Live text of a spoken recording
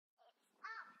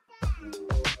Hello,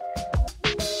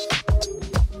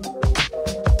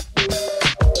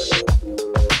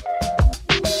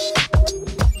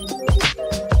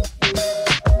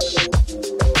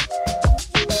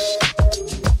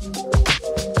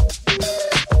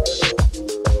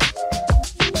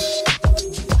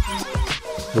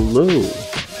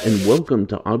 and welcome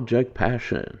to Object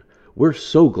Passion. We're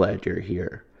so glad you're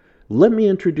here. Let me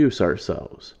introduce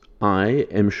ourselves. I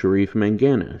am Sharif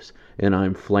Manganis, and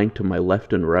I'm flanked to my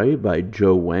left and right by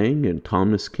Joe Wang and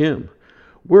Thomas Kim.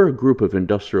 We're a group of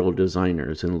industrial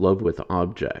designers in love with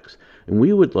objects, and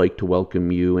we would like to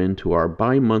welcome you into our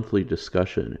bi-monthly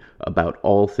discussion about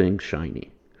all things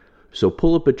shiny. So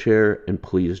pull up a chair and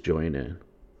please join in.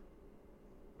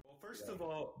 First of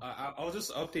all, I'll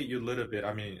just update you a little bit.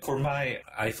 I mean, for my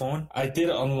iPhone, I did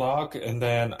unlock and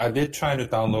then I did try to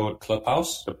download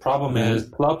Clubhouse. The problem is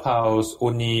Clubhouse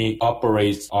only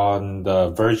operates on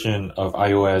the version of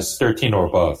iOS 13 or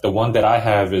above. The one that I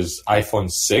have is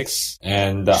iPhone 6,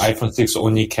 and the iPhone 6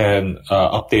 only can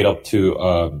update up to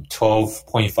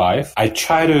 12.5. I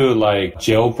try to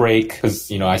jailbreak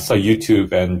because, I saw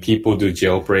YouTube and people do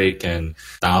jailbreak and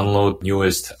download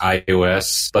newest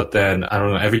iOS. But then, I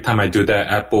don't know, every time I do that,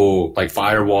 Apple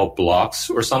firewall blocks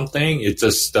or something, it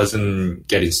just doesn't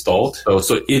get installed.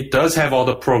 So it does have all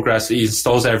the progress. It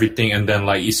installs everything and then it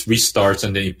restarts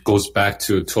and then it goes back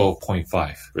to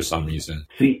 12.5 for some reason.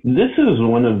 See, this is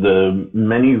one of the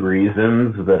many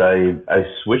reasons that I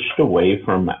switched away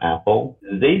from Apple.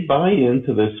 They buy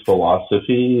into this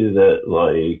philosophy that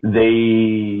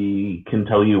they can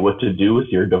tell you what to do with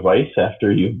your device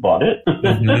after you've bought it.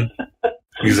 Mm-hmm.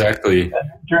 Exactly.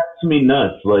 That drives me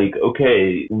nuts.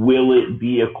 Okay, will it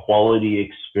be a quality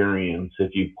experience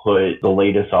if you put the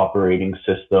latest operating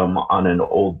system on an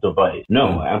old device?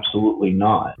 No, absolutely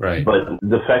not. Right. But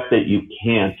the fact that you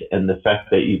can't, and the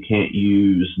fact that you can't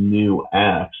use new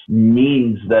apps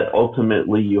means that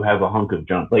ultimately you have a hunk of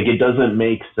junk. It doesn't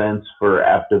make sense for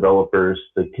app developers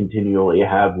to continually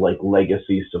have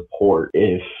legacy support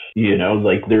if,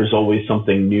 there's always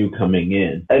something new coming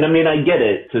in. And I get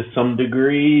it to some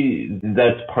degree.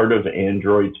 That's part of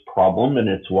Android's problem, and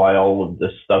it's why all of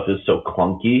this stuff is so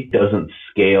clunky. It doesn't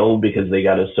scale because they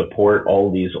got to support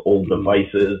all these old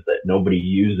devices that nobody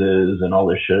uses and all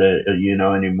this shit,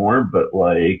 anymore. But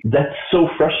that's so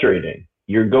frustrating.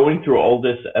 You're going through all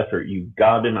this effort. You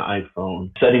got an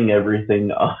iPhone, setting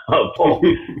everything up,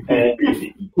 and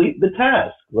complete the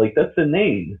task. That's the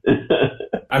name.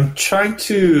 I'm trying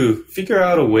to figure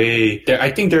out a way.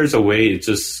 I think there's a way. It's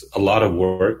just a lot of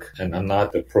work, and I'm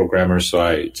not a programmer, so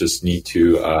I just need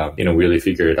to, really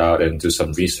figure it out and do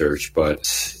some research. But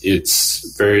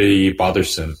it's very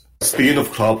bothersome. Speaking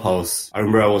of Clubhouse, I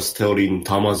remember I was telling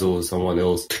Thomas or someone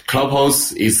else,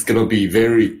 Clubhouse is going to be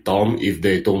very dumb if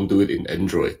they don't do it in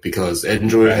Android, because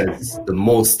Android has the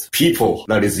most people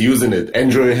that is using it.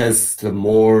 Android has the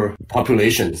more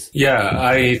populations. Yeah,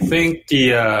 I think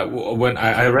when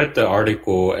I read the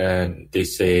article and they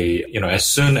say, as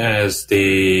soon as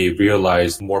they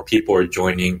realize more people are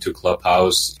joining to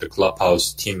Clubhouse, the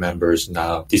Clubhouse team members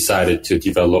now decided to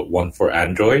develop one for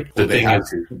Android. The thing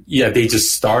is, they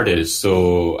just started.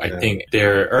 So I think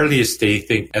their earliest, they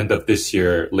think end of this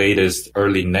year, latest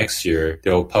early next year,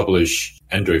 they'll publish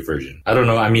Android version. I don't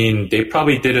know. They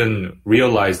probably didn't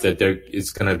realize that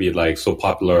it's going to be so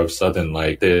popular of a sudden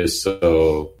like this.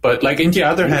 So, but in the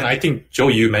other hand, I think, Joe,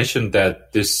 you mentioned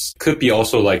that this could be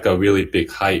also a really big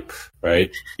hype, right?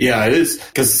 Yeah, it is.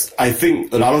 Because I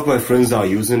think a lot of my friends are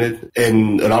using it,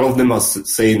 and a lot of them are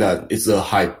saying that it's a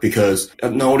hype because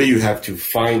not only you have to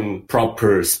find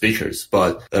proper speakers,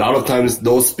 but a lot of times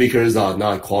those speakers are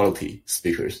not quality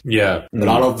speakers. Yeah. A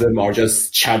lot of them are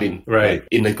just chatting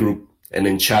in a group and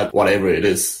then chat whatever it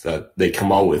is that they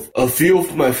come out with. A few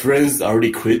of my friends already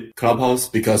quit Clubhouse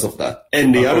because of that.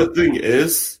 And the other thing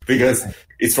is because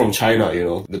it's from China,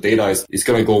 the data is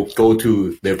going to go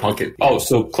to their pocket. Oh,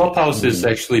 so Clubhouse is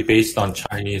actually based on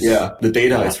Chinese. Yeah, the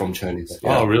data is from Chinese.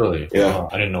 Yeah. Oh, really? Yeah. Oh,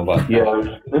 I didn't know about that. Yeah, I was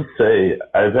going to say,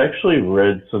 I've actually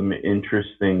read some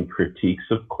interesting critiques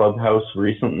of Clubhouse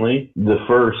recently. The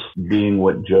first being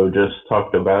what Joe just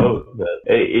talked about, that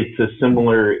it's a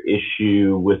similar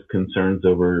issue with concerns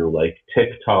over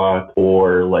TikTok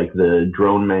or the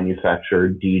drone manufacturer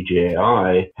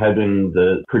DJI having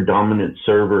the predominant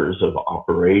servers of operating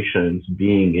operations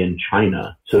being in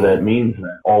China. So that means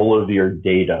that all of your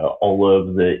data, all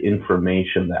of the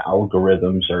information, the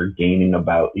algorithms are gaining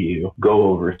about you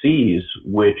go overseas,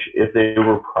 which if they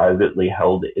were privately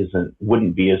held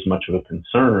wouldn't be as much of a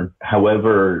concern.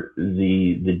 However,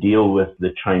 the deal with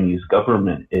the Chinese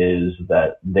government is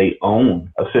that they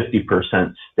own a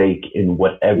 50% stake in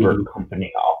whatever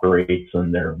company operates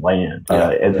in their land.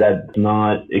 And that's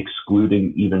not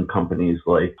excluding even companies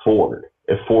like Ford.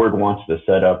 If Ford wants to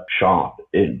set up shop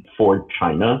in Ford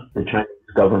China, the Chinese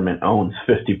government owns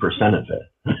 50% of it.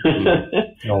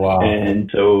 Oh, wow. And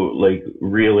so, like,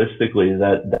 realistically,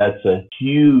 that's a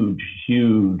huge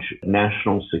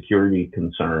national security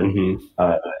concern,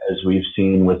 as we've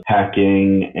seen with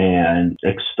hacking and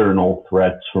external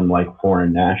threats from like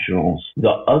foreign nationals. The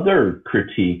other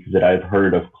critique that I've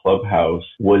heard of Clubhouse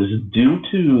was due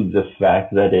to the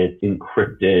fact that it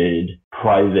encrypted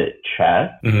private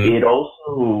chat. It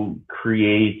also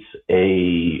creates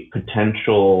a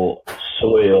potential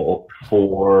soil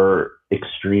for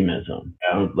extremism.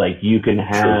 Like you can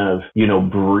have,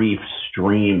 brief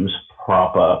streams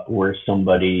crop up where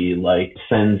somebody like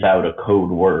sends out a code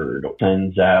word,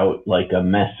 sends out like a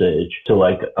message to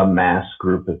like a mass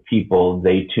group of people.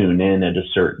 They tune in at a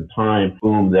certain time.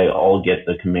 Boom, they all get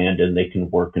the command and they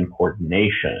can work in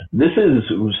coordination. This is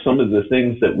some of the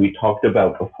things that we talked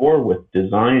about before with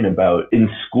design. About in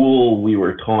school, we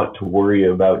were taught to worry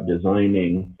about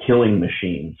designing killing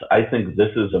machines. I think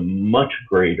this is a much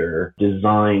greater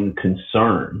design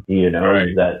concern,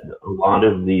 Right. that a lot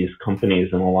of these companies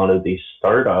and a lot of these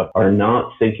startups are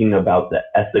not thinking about the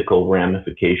ethical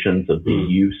ramifications of the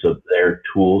use of their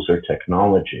tools or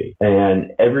technology.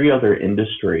 And every other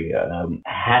industry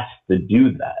has to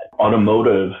do that.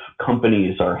 Automotive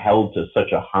companies are held to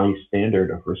such a high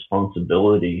standard of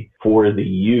responsibility for the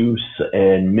use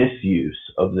and misuse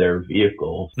of their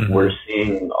vehicles. We're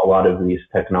seeing a lot of these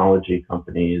technology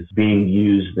companies being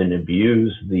used and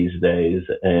abused these days,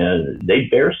 and they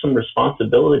bear some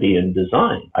responsibility in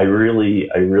design. I really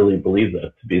believe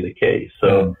that to be the case.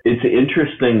 So it's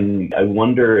interesting. I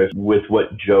wonder if with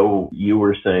what Joe, you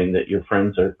were saying that your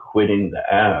friends are quitting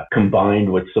the app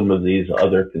combined with some of these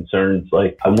other concerns,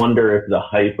 like I wonder if the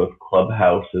hype of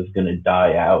Clubhouse is going to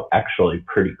die out actually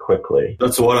pretty quickly.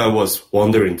 That's what I was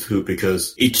wondering too,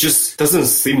 because it just doesn't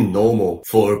seem normal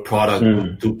for a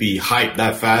product to be hyped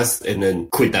that fast and then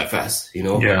quit that fast,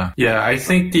 Yeah. I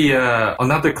think the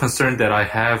another concern that I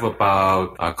have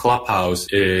about Clubhouse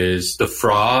is the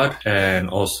fraud and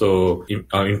also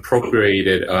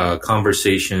inappropriated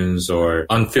conversations or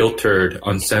unfiltered,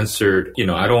 uncensored.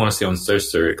 I don't want to say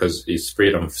uncensored because it's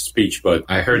freedom of speech, but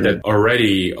I heard that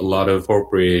already a lot of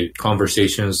appropriate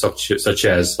conversations such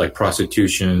as like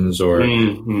prostitutions or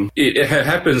it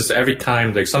happens every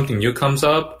time like something new comes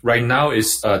up. Right now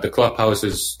is the Clubhouse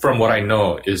is, from what I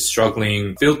know, is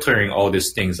struggling filtering all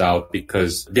these things out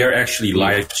because they're actually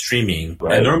live streaming.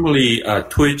 Right. And normally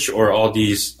Twitch or all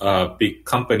these big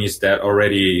companies that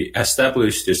already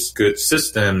established this good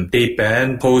system, they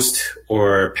ban posts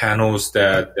or panels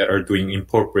that are doing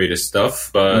inappropriate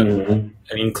stuff. But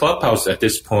in Clubhouse at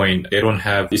this point, they don't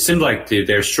have, it seems like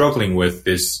they're struggling with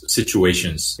these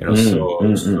situations,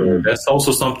 so that's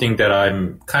also something that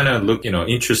I'm kind of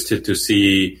interested to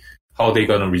see how they're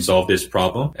going to resolve this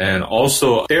problem. And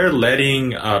also they're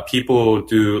letting people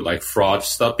do like fraud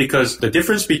stuff, because the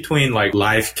difference between like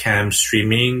live cam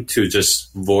streaming to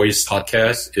just voice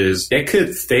podcast is they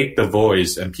could fake the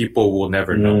voice and people will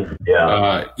never know.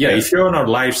 If you're on a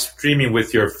live streaming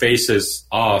with your faces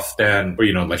off, then,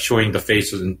 like showing the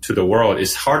faces to the world,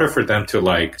 it's harder for them to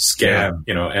like scam,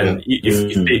 and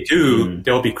if they do,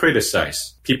 they'll be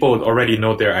criticized. People already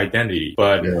know their identity.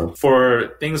 But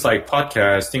for things like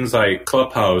podcasts, things like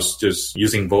Clubhouse, just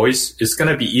using voice, it's going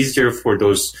to be easier for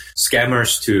those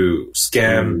scammers to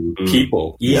scam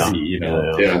people easy,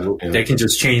 They can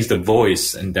just change the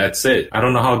voice and that's it. I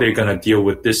don't know how they're going to deal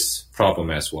with this problem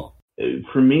as well.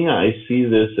 For me, I see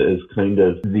this as kind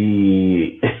of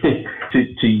the,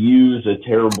 to use a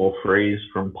terrible phrase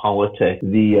from politics,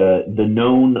 the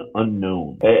known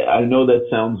unknown. I know that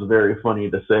sounds very funny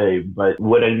to say, but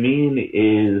what I mean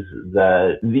is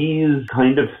that these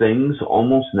kind of things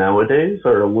almost nowadays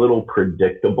are a little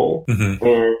predictable,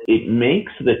 and it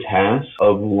makes the task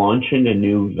of launching a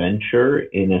new venture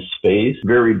in a space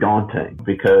very daunting,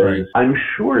 because I'm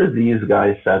sure these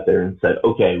guys sat there and said,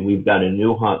 okay, we've got a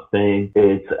new hot thing.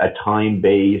 It's a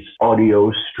time-based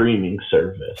audio streaming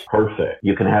service. Perfect. perfect.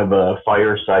 You can have a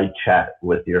fireside chat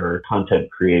with your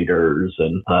content creators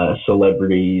and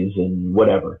celebrities and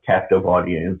whatever, captive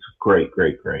audience. Great.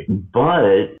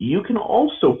 But you can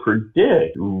also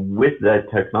predict with that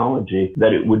technology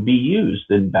that it would be used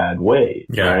in bad ways,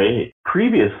 right?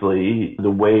 Previously,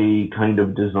 the way kind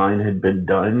of design had been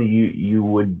done, you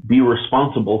would be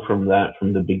responsible from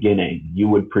the beginning. You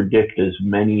would predict as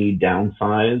many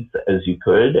downsides as you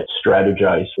could,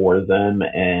 strategize for them,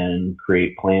 and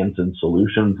create plans and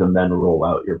solutions, and then roll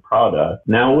out your product.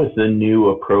 Now with the new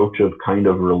approach of kind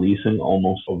of releasing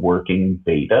almost a working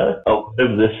beta, a lot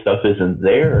of this stuff isn't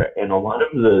there, and a lot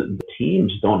of the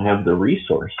teams don't have the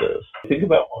resources. Think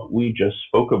about what we just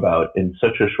spoke about in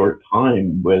such a short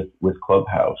time with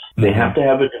Clubhouse. They have to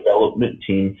have a development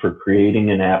team for creating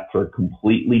an app for a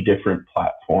completely different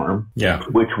platform,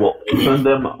 which will open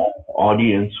them up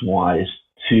audience-wise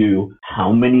to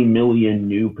how many million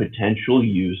new potential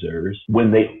users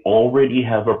when they already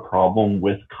have a problem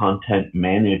with content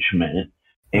management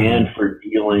and for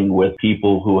dealing with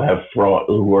people who have fraud,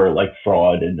 who are like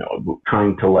fraud and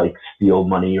trying to like steal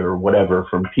money or whatever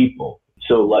from people.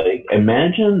 So like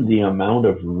imagine the amount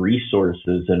of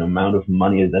resources and amount of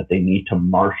money that they need to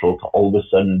marshal to all of a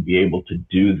sudden be able to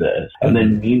do this. And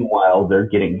then meanwhile, they're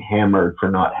getting hammered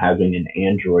for not having an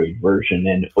Android version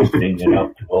and opening it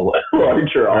up to a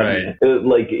larger audience.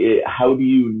 How do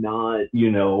you not,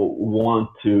 want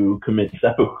to commit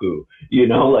seppuku?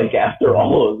 Like after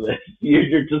all of this,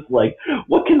 you're just like,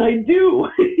 what can I do?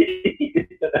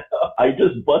 I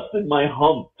just busted my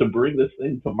hump to bring this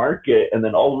thing to market, and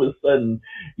then all of a sudden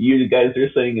you guys are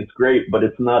saying it's great, but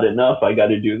it's not enough. I got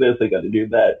to do this, I got to do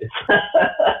that.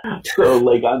 So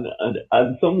like on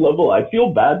some level, I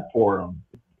feel bad for them.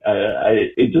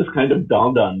 It just kind of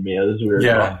dawned on me as we were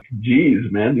like,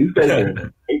 geez, man, these guys are in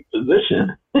a great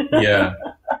position.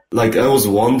 Like I was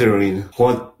wondering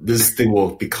what this thing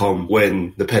will become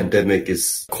when the pandemic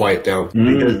is quiet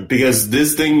down. Because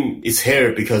this thing is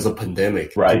here because of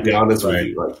pandemic. Right. To be honest with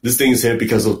you, like, this thing is here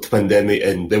because of the pandemic,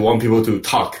 and they want people to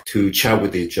talk, to chat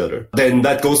with each other. Then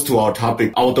that goes to our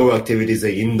topic: outdoor activities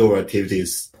and indoor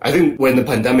activities. I think when the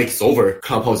pandemic is over,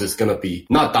 Clubhouse is gonna be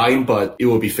not dying, but it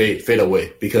will be fade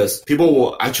away because people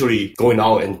will actually going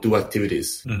out and do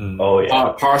activities.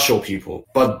 Partial people,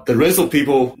 but the rest of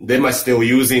people, they might still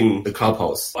using the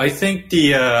Clubhouse. I think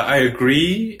I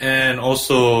agree, and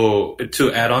also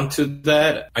to add on to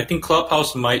that, I think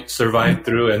Clubhouse might survive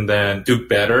through and then do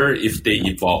better if they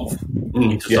evolve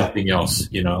into something else.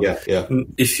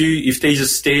 If they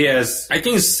just stay as, I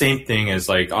think it's the same thing as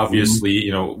like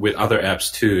obviously with other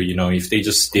apps too. If they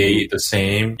just stay the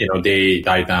same, they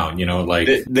die down. Like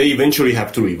they eventually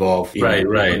have to evolve.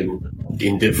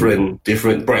 In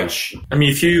different branch. I mean,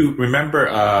 if you remember,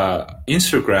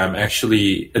 Instagram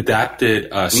actually adapted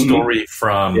a story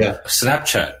from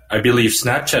Snapchat. I believe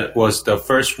Snapchat was the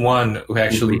first one who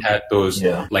actually had those,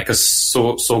 like a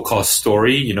so-called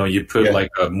story. You put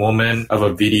like a moment of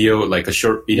a video, like a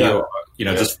short video,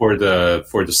 just for the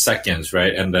seconds,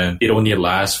 right? And then it only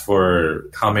lasts for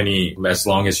as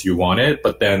long as you want it.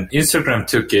 But then Instagram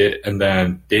took it and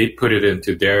then they put it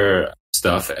into their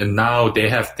stuff. And now they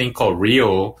have a thing called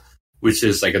Reel, which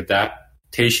is like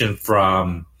adaptation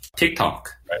from TikTok,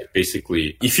 right?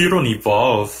 Basically, if you don't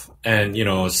evolve and,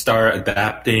 start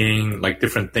adapting like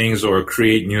different things or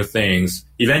create new things,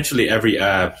 eventually every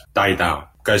app die down.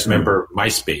 You guys remember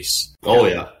MySpace? Oh,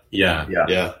 yeah.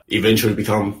 Yeah. Eventually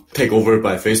take over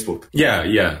by Facebook.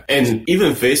 Yeah. And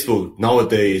even Facebook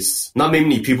nowadays, not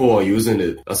many people are using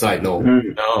it, as I know.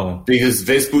 No. Because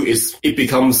Facebook it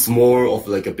becomes more of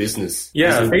like a business.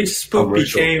 Yeah, Facebook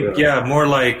became more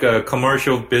like a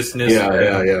commercial business.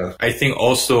 Yeah. I think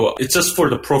also it's just for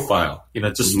the profile,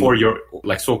 just for your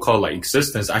like so-called like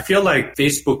existence. I feel like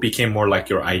Facebook became more like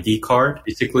your ID card,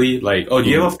 basically. Like, do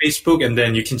you have a Facebook? And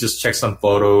then you can just check some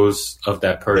photos of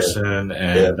that person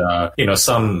and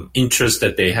some interest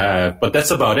that they have, but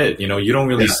that's about it. You don't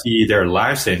really see their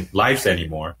lives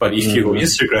anymore. But if you go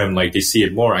Instagram, like they see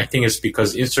it more. I think it's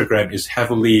because Instagram is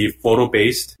heavily photo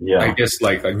based. I guess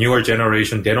like a newer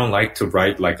generation, they don't like to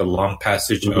write like a long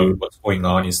passage of what's going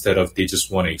on. Instead of they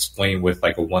just want to explain with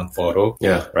like a one photo.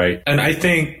 Yeah. Right. And I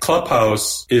think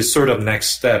Clubhouse is sort of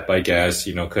next step, I guess,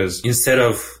 because instead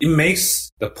of, it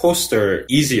makes the poster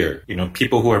easier,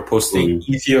 people who are posting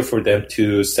easier for them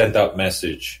to send out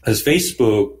message. Because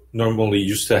Facebook normally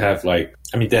used to have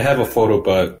they have a photo,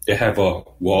 but they have a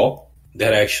wall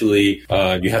that actually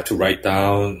you have to write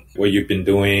down what you've been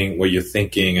doing, what you're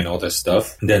thinking, and all that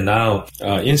stuff. And then now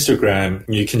Instagram,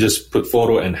 you can just put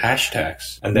photo and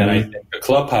hashtags. And then I think the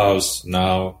Clubhouse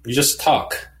now, you just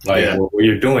talk. like what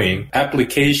you're doing,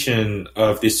 application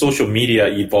of the social media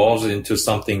evolves into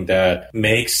something that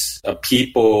makes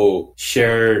people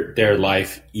share their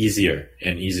life easier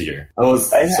and easier. I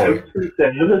have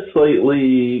a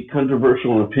slightly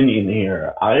controversial opinion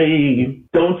here. I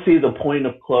don't see the point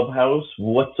of Clubhouse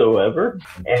whatsoever,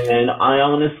 and I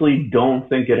honestly don't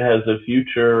think it has a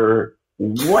future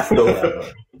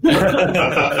whatsoever.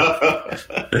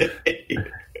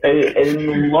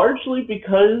 And largely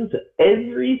because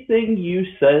everything you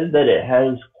said that it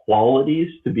has qualities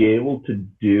to be able to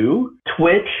do,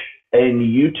 Twitch and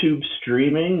YouTube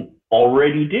streaming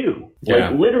already do.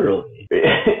 Like literally.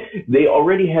 They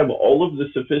already have all of the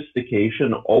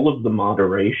sophistication, all of the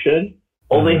moderation.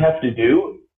 All they have to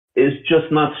do is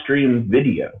just not stream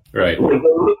video. Right. Like,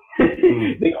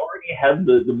 they already have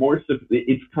the more,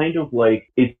 it's kind of like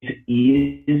it's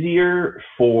easier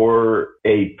for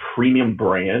a premium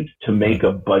brand to make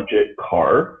a budget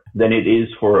car than it is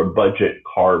for a budget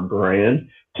car brand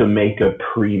to make a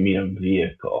premium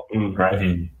vehicle,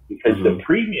 right? Because the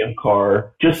premium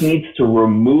car just needs to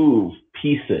remove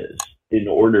pieces in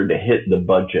order to hit the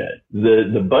budget.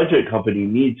 The budget company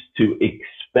needs to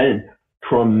expend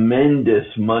tremendous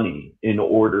money in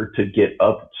order to get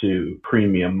up to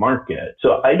premium market.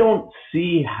 So I don't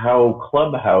see how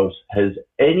Clubhouse has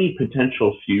any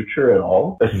potential future at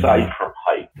all aside from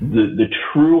hype. The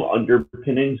true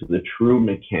underpinnings, the true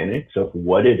mechanics of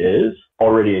what it is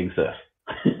already exist.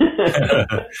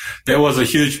 There was a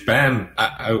huge ban.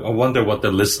 I wonder what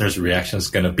the listeners' reaction is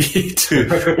going to be to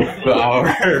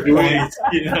our point.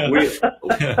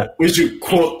 We should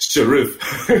quote Sharif.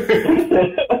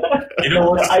 You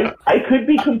know what? I could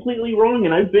be completely wrong,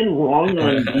 and I've been wrong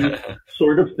on these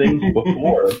sort of things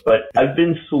before, but I've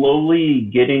been slowly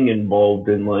getting involved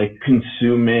in like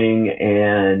consuming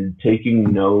and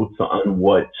taking notes on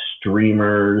what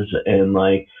streamers and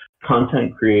like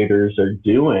content creators are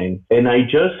doing. And I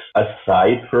just,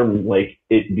 aside from like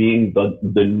it being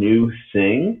the new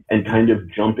thing and kind of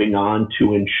jumping on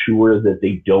to ensure that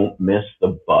they don't miss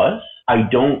the bus, I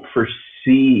don't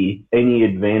foresee any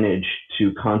advantage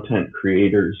to content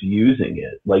creators using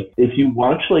it. Like if you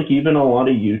watch like even a lot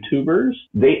of YouTubers,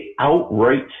 they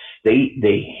outright state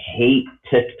they hate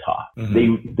TikTok.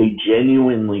 They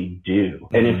genuinely do.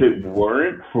 And if it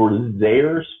weren't for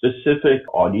their specific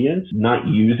audience not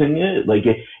using it, like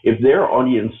if their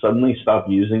audience suddenly stopped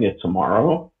using it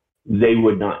tomorrow, they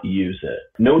would not use it.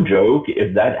 No joke,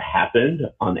 if that happened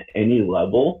on any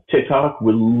level, TikTok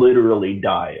would literally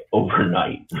die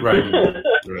overnight. Right.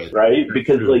 Right?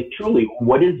 Because like truly,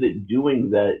 what is it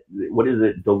doing what is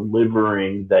it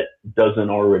delivering that doesn't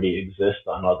already exist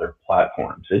on other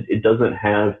platforms? It doesn't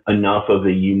have enough of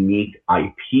a unique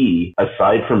IP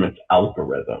aside from its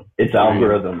algorithm. Its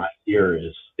algorithm, I hear,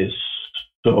 is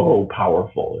so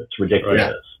powerful. It's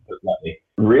ridiculous. Right.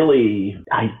 Really,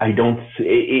 I don't see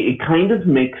it kind of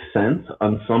makes sense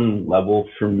on some level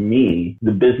for me,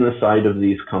 the business side of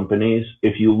these companies,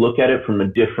 if you look at it from a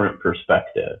different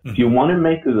perspective. If you want to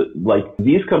make like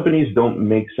these companies don't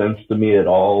make sense to me at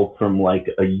all from like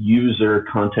a user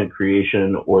content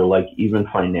creation or like even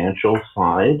financial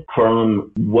side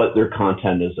from what their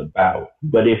content is about.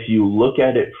 But if you look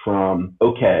at it from,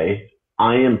 okay,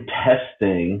 I am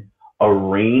testing a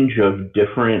range of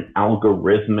different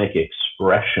algorithmic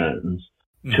expressions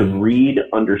to read,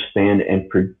 understand, and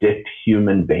predict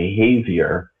human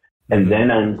behavior. And then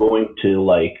I'm going to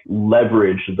like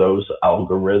leverage those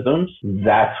algorithms.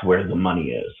 That's where the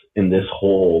money is in this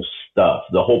whole stuff.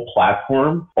 The whole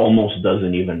platform almost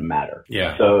doesn't even matter.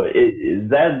 Yeah. So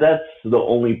that's the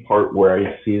only part where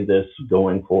I see this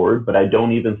going forward. But I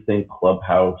don't even think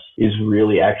Clubhouse is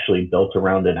really actually built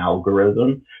around an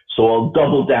algorithm. So I'll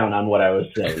double down on what I was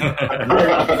saying.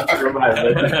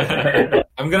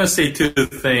 I'm going to say two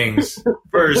things.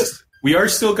 First, we are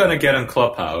still going to get on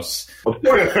Clubhouse. Of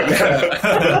course.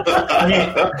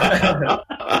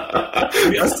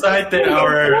 Aside that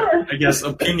our, I guess,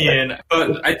 opinion.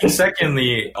 But I think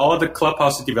secondly, all the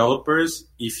Clubhouse developers,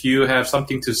 if you have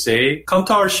something to say, come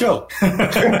to our show.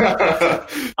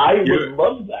 I would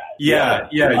love that. Yeah.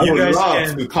 You guys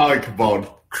can talk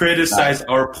about criticize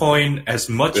our point as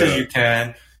much as you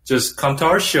can. Just come to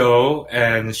our show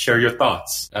and share your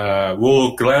thoughts.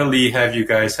 We'll gladly have you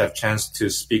guys have chance to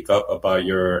speak up about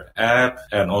your app.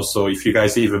 And also, if you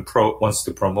guys even wants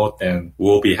to promote, then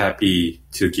we'll be happy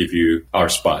to give you our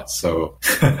spots. So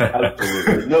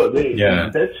absolutely. No,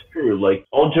 that's true. Like,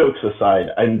 all jokes aside,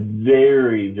 I'm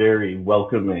very, very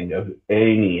welcoming of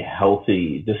any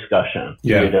healthy discussion,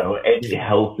 any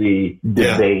healthy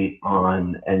debate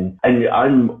on, and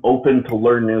I'm open to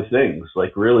learn new things.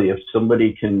 Like, really, if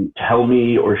somebody can tell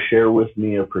me or share with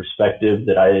me a perspective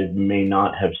that I may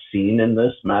not have seen in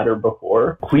this matter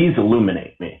before, please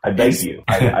illuminate me. I beg you.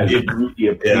 I really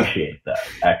appreciate that,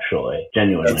 actually,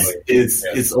 genuinely.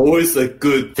 It's always a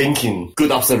good thinking,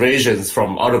 good observations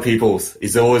from other people's.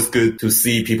 It's always good to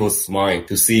see people's mind,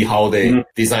 to see how they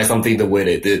design something the way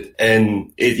they did.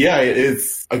 And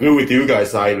it's, I agree with you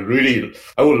guys. I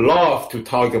would love to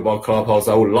talk about Clubhouse.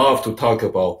 I would love to talk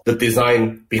about the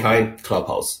design behind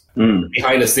Clubhouse.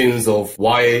 Behind the scenes of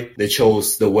why they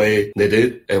chose the way they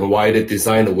did and why they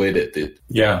designed the way they did.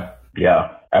 Yeah.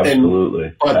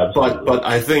 Absolutely. But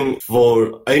I think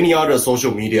for any other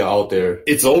social media out there,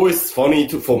 it's always funny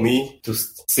for me to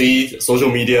see social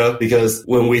media, because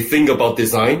when we think about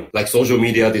design, like social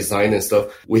media design and stuff,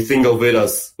 we think of it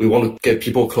as we want to get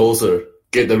people closer,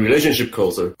 get the relationship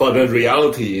closer. But the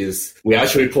reality is we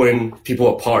actually putting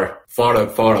people apart, far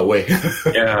away.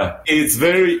 Yeah.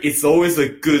 It's always a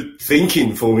good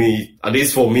thinking for me, at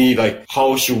least for me, like,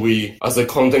 how should we, as a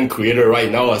content creator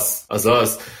right now, as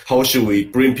us, how should we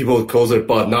bring people closer,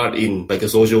 but not in like a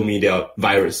social media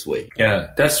virus way? Yeah,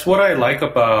 that's what I like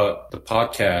about the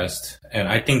podcast. And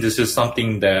I think this is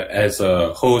something that as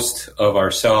a host of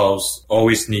ourselves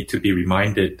always need to be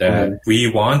reminded that we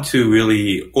want to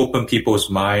really open people's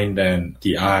mind and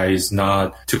the eyes,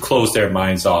 not to close their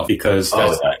minds off, because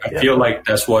I feel like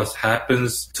that's what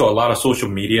happens to a lot of social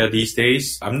media these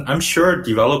days. I'm sure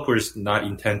developers not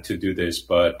intend to do this,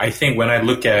 but I think when I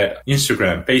look at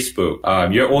Instagram,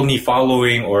 Facebook, you're only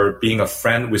following or being a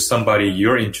friend with somebody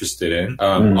you're interested in.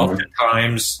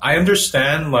 Oftentimes, I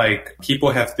understand like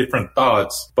people have different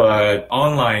thoughts, but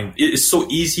online it's so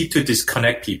easy to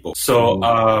disconnect people. So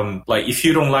like if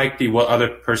you don't like what other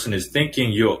person is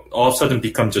thinking, you all of a sudden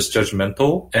become just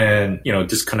judgmental and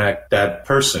disconnect that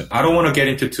person. I don't want to get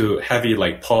into too heavy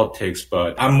like politics,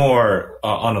 but I'm more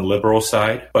on a liberal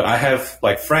side. But I have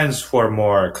like friends who are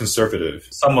more conservative.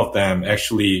 Some of them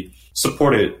actually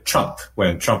supported Trump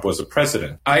when Trump was a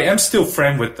president. I am still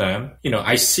friend with them.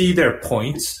 I see their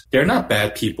points. They're not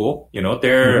bad people.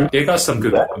 They got some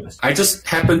good points. I just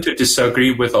happen to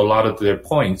disagree with a lot of their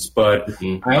points, but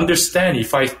I understand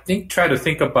if I try to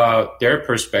think about their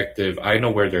perspective, I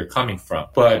know where they're coming from.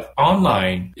 But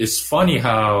online, it's funny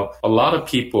how a lot of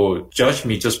people judge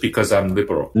me just because I'm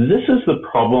liberal. This is the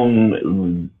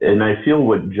problem, and I feel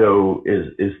what Joe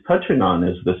is touching on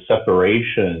is the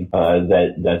separation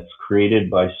that's created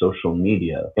by social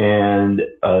media. And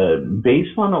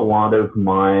based on a lot of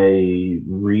my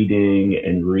reading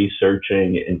and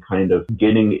researching and kind of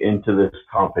getting into this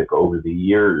topic over the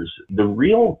years, the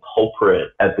real culprit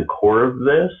at the core of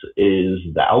this is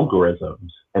the algorithms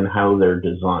and how they're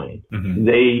designed.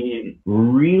 They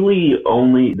really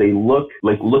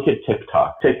look at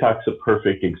TikTok. TikTok's a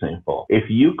perfect example. If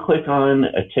you click on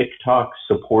a TikTok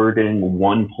supporting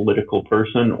one political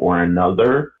person or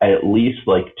another at least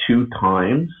like 2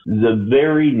 times, the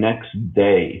very next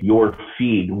day your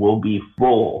feed will be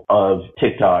full of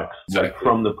TikToks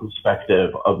from the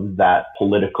perspective of that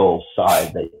political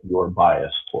side that you're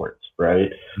biased towards.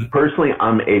 Right? Personally,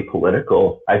 I'm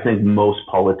apolitical. I think most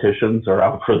politicians are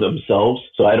out for themselves,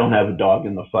 so I don't have a dog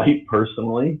in the fight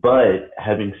personally. But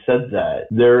having said that,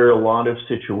 there are a lot of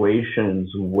situations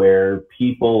where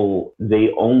people, they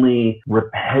only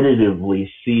repetitively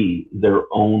see their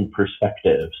own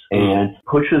perspectives and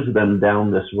pushes them down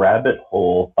this rabbit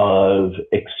hole of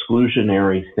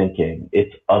exclusionary thinking.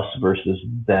 It's us versus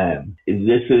them.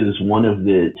 This is one of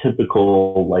the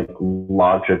typical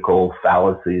logical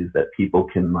fallacies that people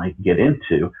can get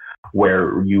into,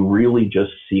 where you really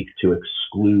just seek to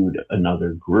exclude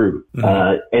another group.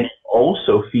 And it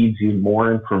also feeds you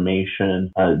more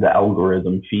information. The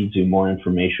algorithm feeds you more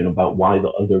information about why the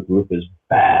other group is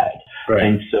bad. Right.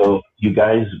 And so you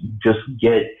guys just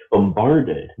get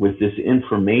bombarded with this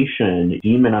information,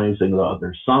 demonizing the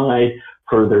other side,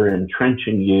 further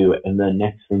entrenching you, and then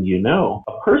next thing you know,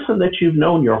 a person that you've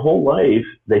known your whole life,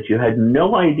 that you had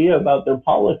no idea about their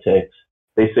politics,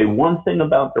 they say one thing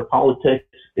about their politics,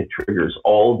 it triggers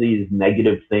all these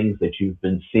negative things that you've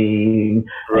been seeing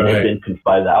and have been confirmed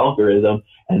by the algorithm,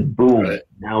 and boom,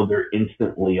 now they're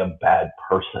instantly a bad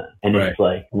person. And it's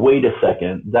like, wait a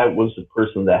second, that was the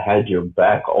person that had your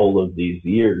back all of these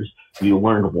years. You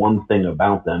learned one thing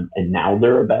about them, and now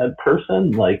they're a bad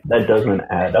person? Like, that doesn't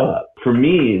add up. for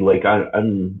me, like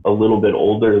I'm a little bit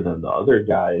older than the other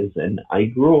guys, and I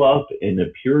grew up in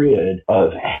a period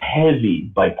of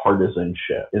heavy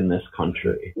bipartisanship in this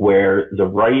country where the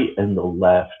right and the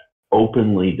left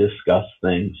openly discuss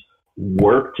things,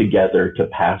 work together to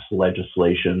pass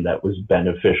legislation that was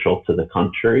beneficial to the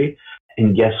country.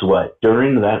 And guess what?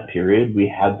 During that period, we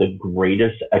had the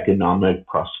greatest economic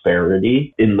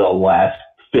prosperity in the last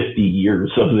 50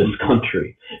 years of this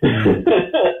country.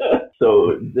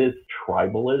 So this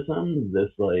tribalism, this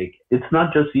like, it's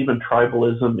not just even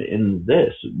tribalism in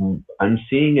this. I'm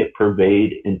seeing it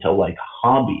pervade into like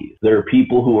hobbies. There are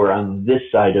people who are on this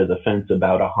side of the fence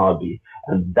about a hobby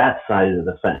and that side of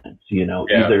the fence, you know,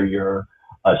 either you're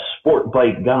a sport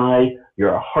bike guy,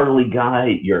 you're a Harley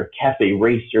guy, you're a cafe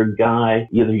racer guy,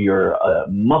 either you're a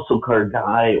muscle car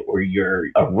guy or you're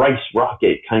a rice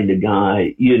rocket kind of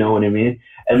guy, you know what I mean?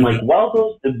 And like, while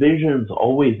those divisions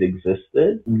always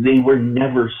existed, they were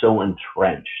never so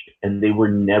entrenched and they were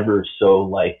never so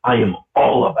like, I am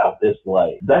all about this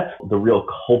life. That's the real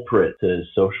culprit to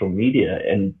social media.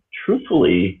 And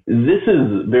truthfully, this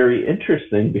is very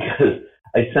interesting because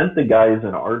I sent the guys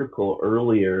an article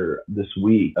earlier this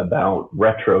week about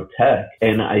retro tech,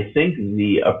 and I think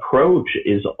the approach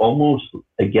is almost,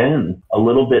 again, a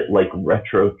little bit like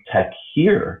retro tech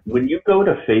here. When you go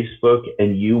to Facebook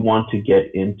and you want to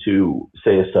get into,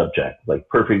 say, a subject, like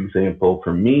perfect example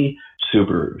for me,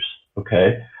 Subarus,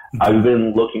 okay? I've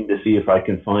been looking to see if I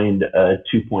can find a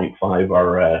 2.5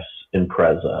 RS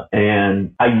Impreza,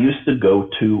 and I used to go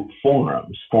to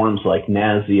forums like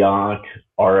Naziok,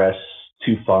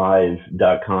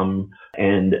 RS25.com,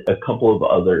 and a couple of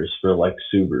others for like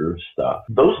Subaru stuff.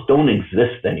 Those don't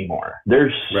exist anymore.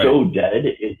 They're so dead,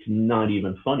 it's not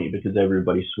even funny because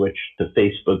everybody switched to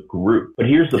Facebook group. But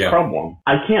here's the problem.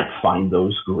 I can't find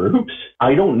those groups.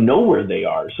 I don't know where they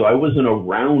are. So I wasn't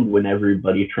around when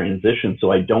everybody transitioned.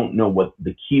 So I don't know what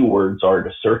the keywords are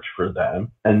to search for them.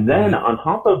 And then on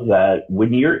top of that,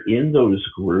 when you're in those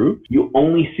groups, you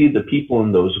only see the people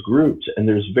in those groups, and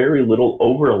there's very little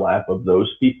overlap of those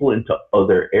people into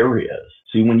other areas.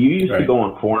 See, when you used to go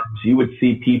on forums, you would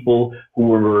see people who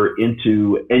were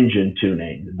into engine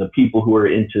tuning, the people who were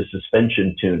into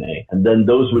suspension tuning, and then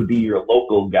those would be your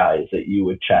local guys that you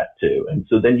would chat to. And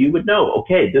so then you would know,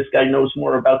 okay, this guy knows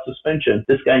more about suspension.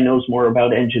 This guy knows more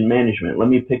about engine management. Let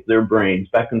me pick their brains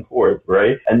back and forth,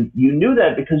 right? And you knew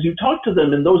that because you talked to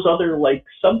them in those other like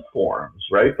sub forums,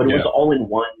 right? But it was all in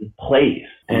one place.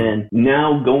 And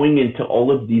now going into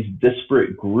all of these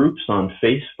disparate groups on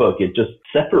Facebook, it just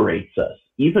separates us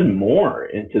even more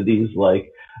into these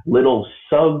like little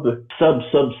sub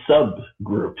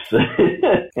groups.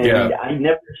 And I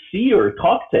never see or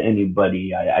talk to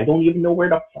anybody. I don't even know where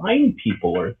to find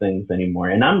people or things anymore.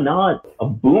 And I'm not a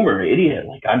boomer idiot.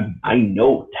 Like I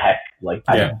know tech, like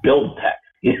I build tech.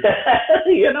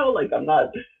 You know, like I'm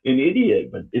not an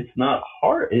idiot, but it's not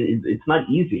hard. It's not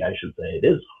easy, I should say. It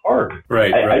is hard.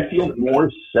 Right. I feel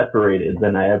more separated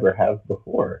than I ever have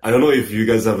before. I don't know if you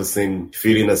guys have the same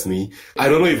feeling as me. I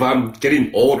don't know if I'm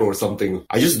getting old or something.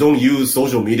 I just don't use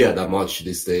social media that much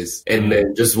these days. And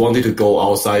then just wanted to go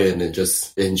outside and then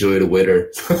just enjoy the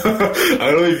weather.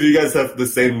 I don't know if you guys have the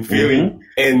same feeling.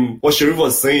 And what Sharif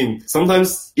was saying,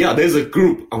 sometimes, there's a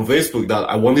group on Facebook that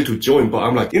I wanted to join, but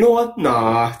I'm like, you know what?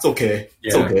 Nah, it's okay.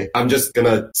 It's okay. I'm just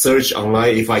gonna search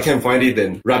online. If I can't find it,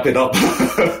 then wrap it up.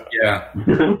 I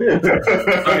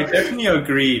definitely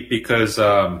agree because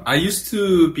I used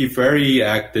to be very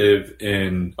active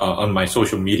in on my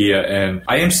social media, and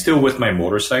I am still with my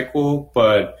motorcycle,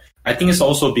 but I think it's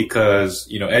also because,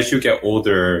 you know, as you get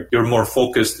older, you're more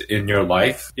focused in your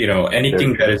life. You know,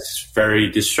 anything that is very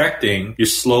distracting, you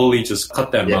slowly just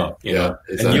cut them out, you know.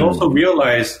 Exactly. And you also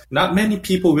realize not many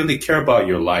people really care about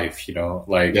your life, you know,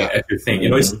 like as you think. You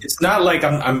know, it's not like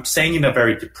I'm saying in a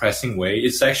very depressing way.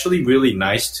 It's actually really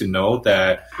nice to know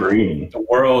that the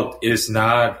world is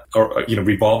not, you know,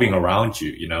 revolving around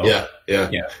you, you know.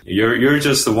 You're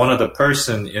just one of the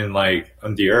person in like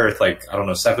on the earth, like, I don't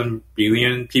know, 7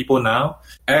 billion people now.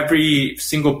 Every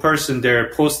single person,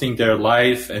 they're posting their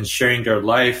life and sharing their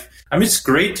life. I mean, it's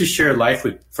great to share life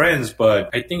with friends, but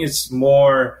I think it's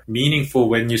more meaningful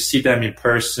when you see them in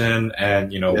person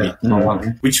and, you know, we talk,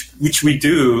 which we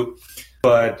do,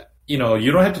 but you know,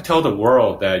 you don't have to tell the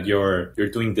world that you're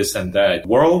doing this and that. The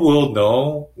world will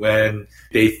know when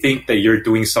they think that you're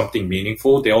doing something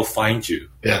meaningful. They'll find you,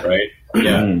 right?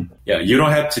 You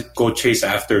don't have to go chase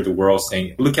after the world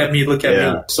saying, look at me, look at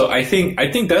me. So I think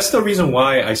that's the reason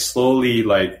why I slowly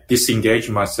like disengage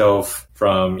myself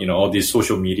from, all these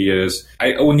social medias.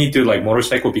 I only do like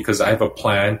motorcycle because I have a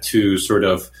plan to sort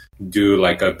of do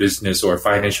like a business or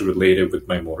financial related with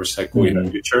my motorcycle in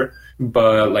the future.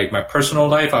 But like my personal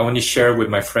life, I only share with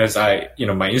my friends. My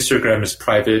Instagram is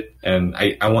private and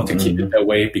I want to keep it that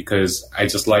way because I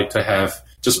just like to have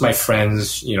just my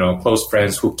friends, close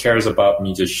friends who cares about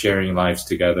me just sharing lives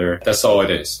together. That's all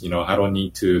it is. I don't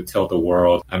need to tell the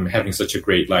world I'm having such a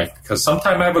great life because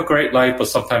sometimes I have a great life, but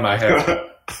sometimes I have,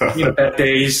 bad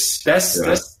days. That's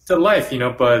the life,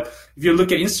 but if you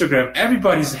look at Instagram,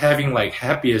 everybody's having like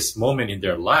happiest moment in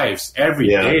their lives every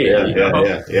day.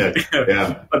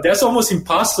 Yeah. But that's almost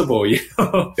impossible,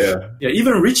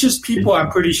 even richest people, I'm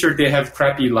pretty sure they have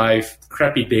crappy life,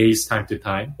 crappy days time to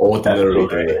time.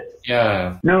 Ordinary.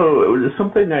 Yeah. No, it was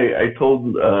something I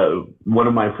told one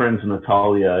of my friends,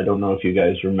 Natalia. I don't know if you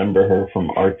guys remember her from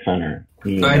Art Center.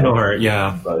 I know her,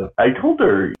 yeah. But I told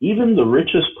her, even the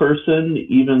richest person,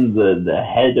 even the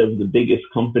head of the biggest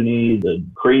company, the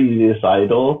craziest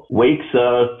idol, wakes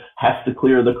up, has to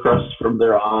clear the crust from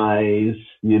their eyes,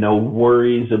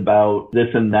 worries about this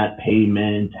and that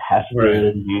payment, has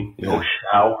to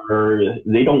shower.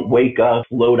 They don't wake up,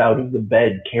 float out of the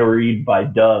bed, carried by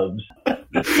doves.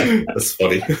 That's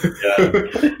funny.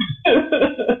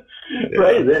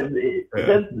 Right,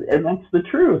 and that's the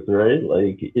truth, right?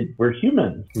 Like we're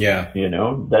humans. Yeah,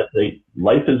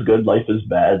 life is good, life is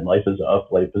bad, life is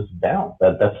up, life is down.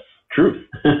 That's truth.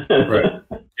 Right.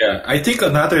 Yeah, I think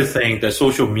another thing that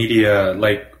social media,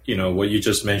 like what you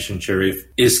just mentioned, Sharif,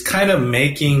 is kind of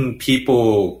making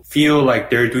people feel like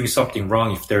they're doing something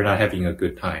wrong if they're not having a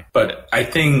good time. But I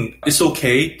think it's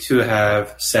okay to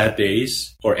have sad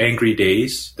days or angry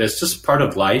days. That's just part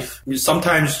of life.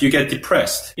 Sometimes you get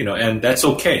depressed, and that's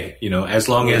okay, as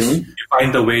long as you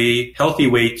find a healthy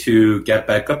way to get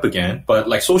back up again. But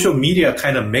like social media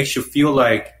kind of makes you feel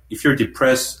like if you're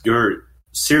depressed,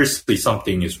 seriously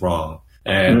something is wrong.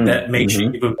 And that makes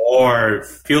you even more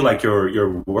feel like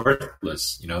you're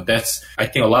worthless. I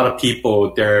think a lot of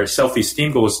people, their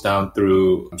self-esteem goes down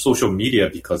through social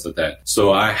media because of that.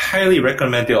 So I highly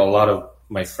recommend a lot of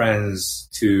my friends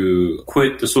to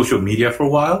quit the social media for a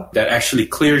while. That actually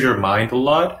clears your mind a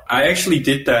lot. I actually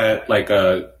did that,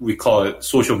 we call it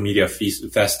social media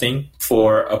fasting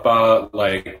for about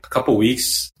like a couple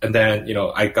weeks. And then,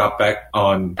 I got back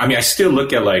on, I still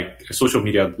look at like social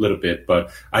media a little bit, but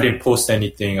I didn't post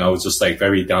anything. I was just like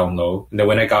very down low. And then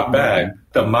when I got back,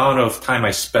 the amount of time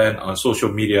I spent on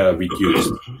social media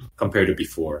reduced compared to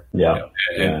before.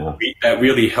 And that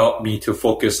really helped me to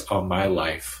focus on my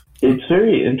life. It's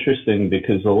very interesting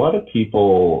because a lot of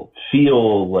people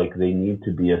feel like they need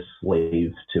to be a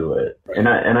slave to it. And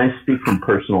I speak from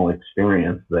personal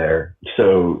experience there.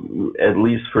 So at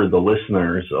least for the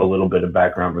listeners, a little bit of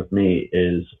background with me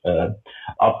is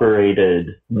operated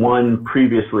one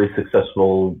previously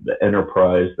successful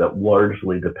enterprise that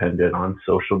largely depended on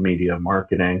social media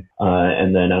marketing.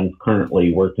 And then I'm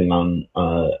currently working on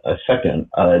a second.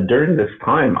 During this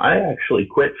time, I actually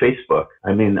quit Facebook.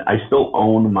 I still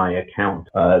own my account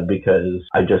because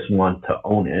I just want to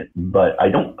own it, but I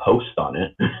don't post on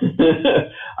it.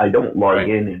 I don't log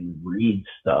in and read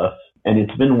stuff. And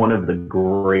it's been one of the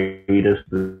greatest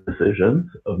decisions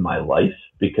of my life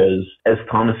because, as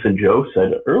Thomas and Joe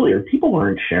said earlier, people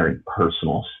aren't sharing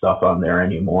personal stuff on there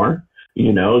anymore.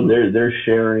 They're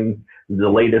sharing the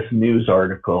latest news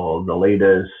article, the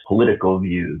latest political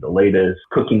view, the latest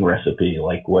cooking recipe,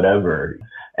 like whatever.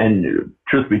 And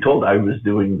truth be told, I was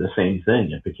doing the same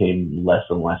thing. It became less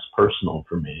and less personal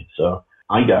for me. So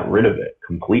I got rid of it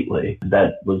completely.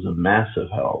 That was a massive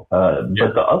help. But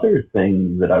the other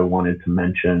thing that I wanted to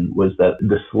mention was that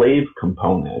the slave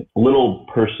component, a little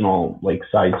personal,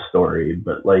 side story,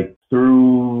 but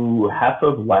through half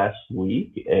of last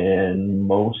week and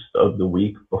most of the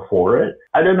week before it,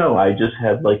 I don't know, I just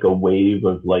had a wave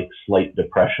of slight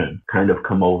depression kind of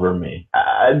come over me.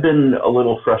 I've been a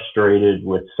little frustrated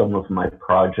with some of my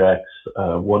projects.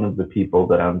 One of the people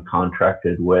that I'm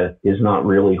contracted with is not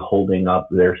really holding up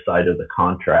their side of the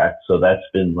contract. So that's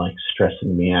been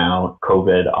stressing me out.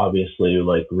 COVID, obviously,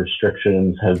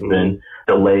 restrictions have been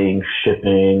delaying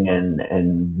shipping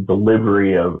and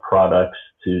delivery of products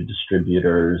to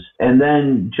distributors. And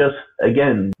then just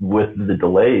again, with the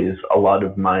delays, a lot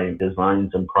of my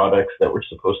designs and products that were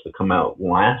supposed to come out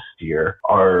last year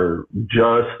are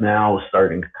just now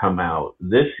starting to come out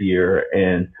this year.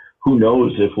 And who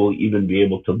knows if we'll even be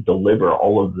able to deliver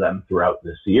all of them throughout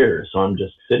this year. So I'm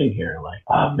just sitting here like,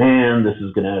 oh man, this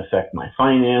is going to affect my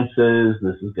finances.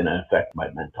 This is going to affect my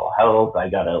mental health. I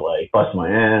got to like bust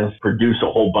my ass, produce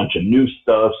a whole bunch of new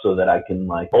stuff so that I can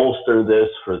like bolster this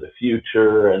for the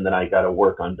future. And then I got to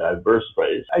work on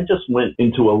diversifying. I just went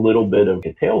into a little bit of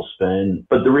a tailspin,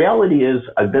 but the reality is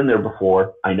I've been there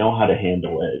before. I know how to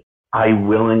handle it. I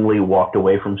willingly walked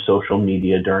away from social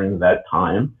media during that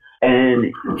time.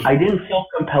 And I didn't feel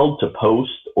compelled to post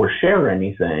or share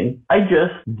anything. I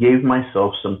just gave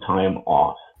myself some time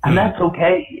off. And that's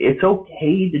okay. It's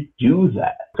okay to do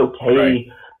that. It's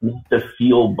okay not to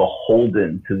feel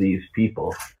beholden to these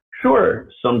people. Sure,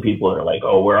 some people are like,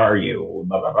 oh, where are you?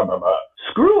 Blah, blah, blah, blah, blah.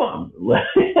 Screw them.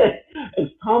 As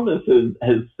Thomas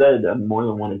has said on more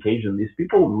than one occasion, these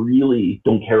people really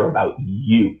don't care about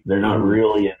you. They're not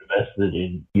really invested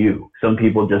in you. Some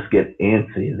people just get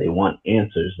antsy. They want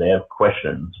answers. They have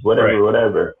questions,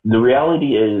 whatever. The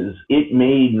reality is it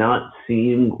may not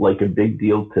seem like a big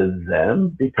deal to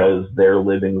them because they're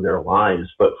living their lives,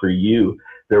 but for you,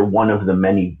 they're one of the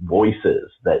many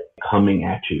voices that coming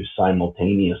at you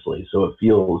simultaneously. So it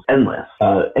feels endless.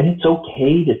 And it's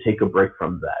okay to take a break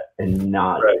from that and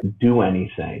not do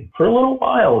anything for a little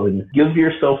while and give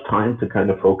yourself time to kind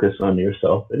of focus on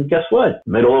yourself. And guess what?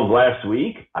 Middle of last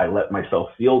week, I let myself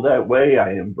feel that way.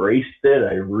 I embraced it.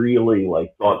 I really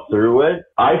thought through it.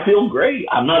 I feel great.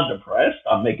 I'm not depressed.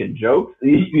 I'm making jokes.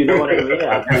 You know what I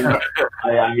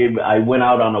mean? I went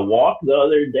out on a walk the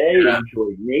other day,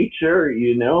 enjoyed nature,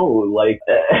 you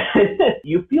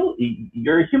feel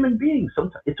you're a human being.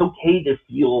 Sometimes it's okay to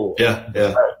feel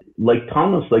like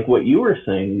Thomas, like what you were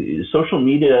saying, social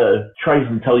media tries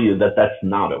to tell you that that's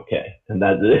not okay. And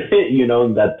that,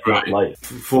 that's not life.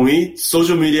 For me,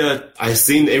 social media, I've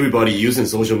seen everybody using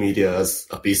social media as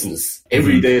a business.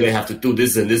 Every day they have to do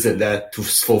this and this and that to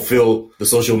fulfill the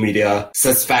social media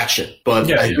satisfaction.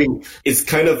 But I think it's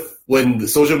kind of when the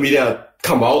social media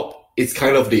come out, it's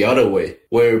kind of the other way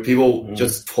where people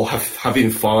just for having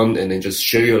fun and then just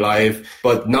share your life.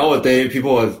 But nowadays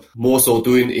people are more so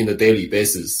doing in a daily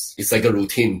basis. It's like a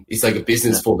routine. It's like a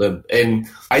business for them. And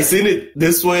I seen it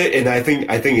this way. And I think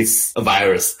it's a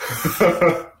virus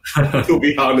to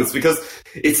be honest, because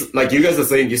it's like you guys are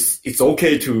saying, it's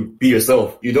okay to be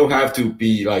yourself. You don't have to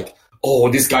be like,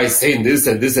 oh, this guy is saying this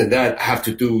and this and that. I have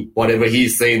to do whatever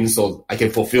he's saying so I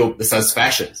can fulfill the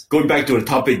satisfaction. Going back to the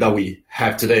topic that we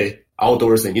have today,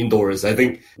 outdoors and indoors, I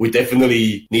think we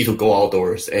definitely need to go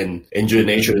outdoors and enjoy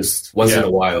natures once in a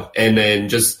while. And then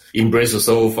just embrace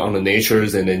yourself on the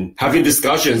natures and then having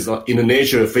discussions in the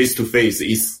nature face to face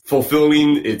is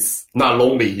fulfilling. It's not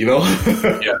lonely,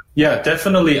 Yeah,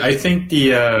 definitely. I think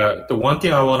the one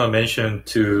thing I want to mention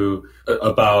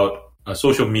about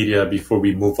social media before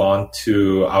we move on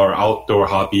to our outdoor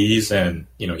hobbies and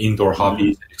indoor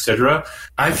hobbies, etc.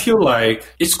 I feel like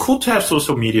it's cool to have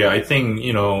social media. I think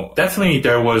definitely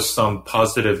there was some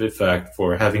positive effect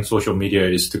for having social media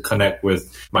is to connect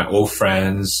with my old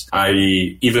friends. I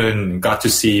even got to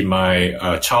see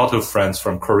my childhood friends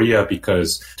from Korea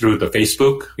because through the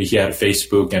Facebook, we had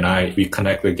Facebook and we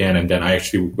connected again, and then I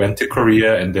actually went to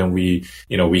Korea and then we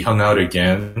hung out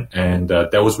again, and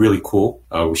that was really cool.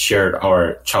 We shared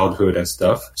our childhood and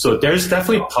stuff. So there's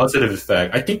definitely positive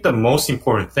effect. I think the most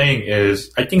important thing is,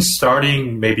 I think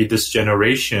starting maybe this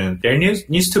generation, there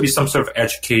needs to be some sort of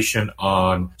education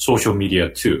on social media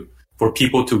too, for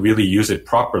people to really use it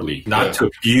properly, not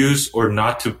to abuse or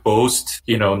not to boast,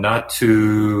 not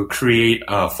to create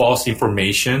false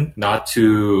information, not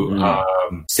to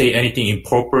say anything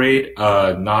inappropriate,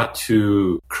 not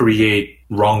to create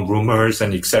wrong rumors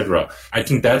and etc. I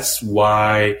think that's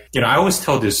why, I always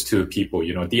tell this to people,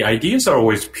 the ideas are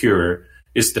always pure.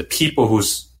 It's the people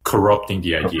who's corrupting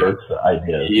the idea.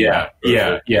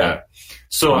 Yeah.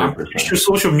 So 100%. I'm pretty sure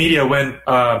social media, when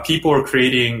people are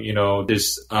creating,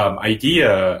 this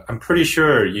idea, I'm pretty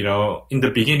sure, in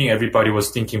the beginning, everybody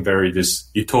was thinking very this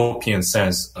utopian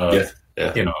sense of,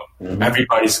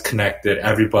 everybody's connected,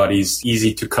 everybody's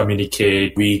easy to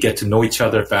communicate, we get to know each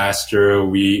other faster,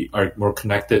 we are more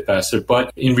connected faster.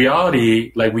 But in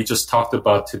reality, like we just talked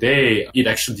about today, it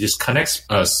actually disconnects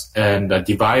us and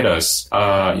divide us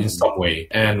in some way.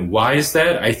 And why is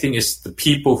that? I think it's the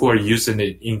people who are using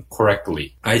it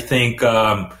incorrectly. I think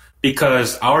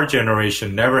because our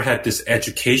generation never had this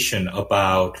education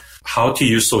about how to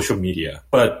use social media.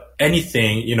 But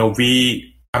anything,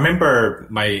 I remember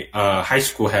my high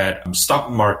school had stock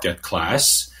market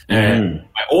class, and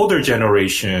my older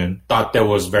generation thought that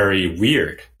was very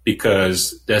weird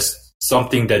because that's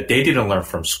something that they didn't learn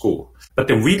from school. But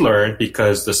then we learned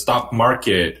because the stock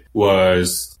market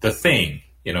was the thing.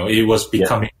 It was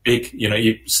becoming big.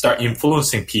 You start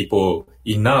influencing people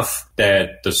enough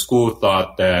that the school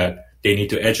thought that they need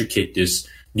to educate this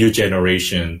new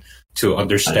generation to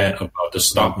understand about the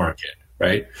stock market,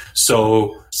 right?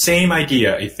 So same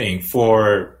idea, I think,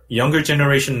 for younger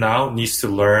generation now needs to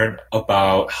learn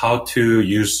about how to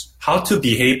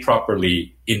behave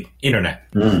properly in internet.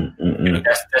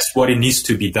 That's what it needs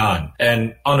to be done.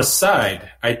 And on the side,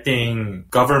 I think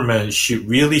government should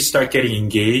really start getting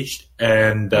engaged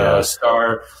and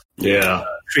start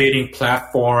creating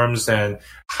platforms and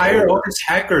hire all these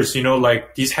hackers.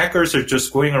 Like these hackers are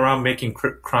just going around making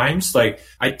crimes. Like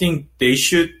I think they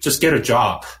should just get a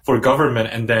job for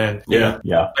government and then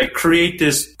like create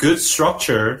this good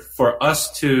structure for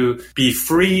us to be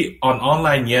free on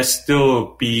online yet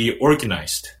still be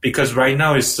organized. Because right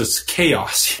now it's just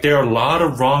chaos. There are a lot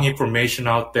of wrong information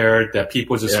out there that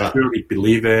people just really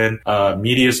believe in.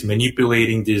 Media is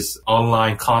manipulating these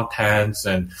online contents,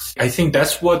 and I think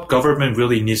that's what government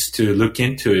really needs to look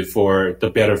into it for the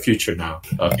better future now,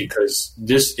 because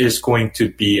this is going to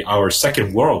be our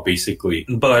second world basically.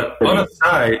 But on the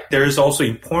side, there is also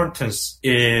importance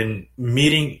in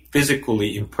meeting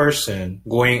physically in person,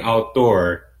 going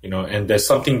outdoor, and that's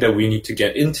something that we need to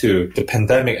get into. The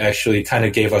pandemic actually kind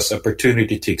of gave us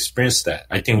opportunity to experience that,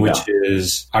 I think, which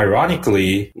is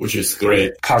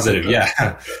great. Positive. Yeah.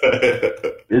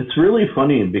 It's really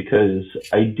funny because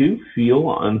I do feel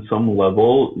on some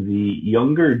level the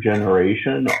younger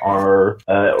generation are,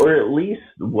 or at least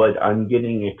what I'm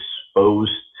getting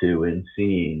exposed to and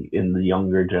seeing in the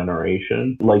younger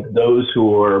generation, like those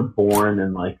who are born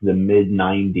in like the mid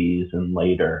 90s and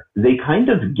later, they kind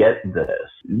of get this.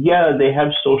 Yeah, they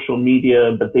have social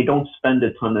media, but they don't spend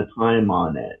a ton of time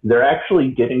on it. They're actually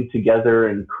getting together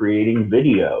and creating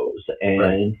videos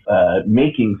and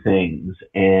making things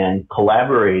and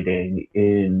collaborating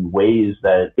in ways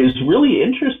that is really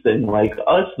interesting. Like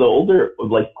us, the older,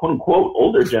 like quote unquote,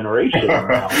 older generation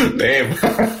now. Damn.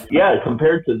 Yeah,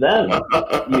 compared to them.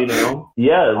 We've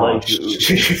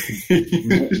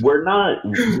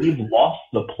lost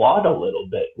the plot a little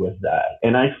bit with that.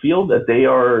 And I feel that they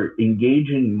are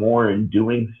engaging more in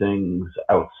doing things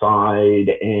outside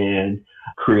and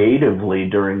creatively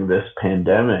during this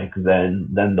pandemic than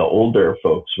the older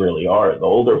folks really are. The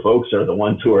older folks are the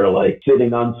ones who are like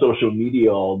sitting on social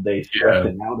media all day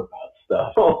stressing out about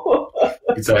stuff.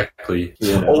 Exactly.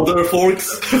 Older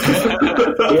folks.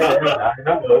 I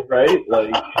know, right?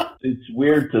 Like, it's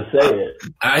weird to say it.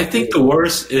 I think the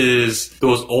worst is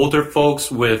those older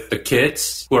folks with the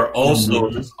kids who are also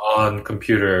just on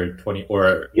computer 20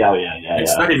 or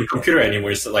it's not even computer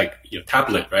anymore. It's like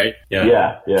tablet, right?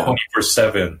 Yeah.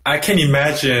 24/7. I can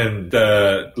imagine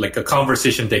a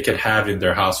conversation they could have in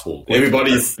their household.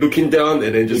 Everybody's looking down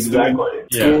and then just going.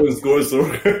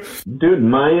 Dude,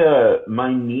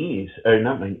 my niece, or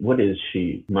not my, what is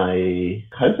she? My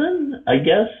cousin, I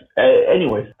guess.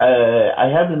 Anyways, I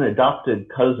have an adopted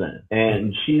cousin,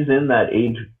 and she's in that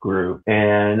age group.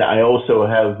 And I also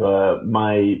have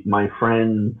my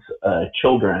friends'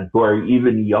 children who are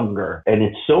even younger. And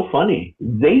it's so funny.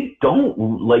 They don't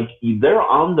they're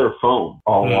on their phone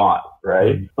a lot,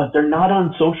 right? But they're not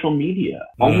on social media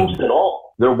almost at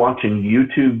all. They're watching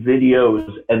YouTube videos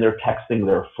and they're texting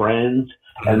their friends.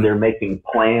 And they're making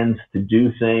plans to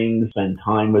do things, spend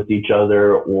time with each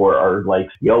other, or are like,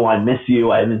 yo, I miss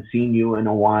you. I haven't seen you in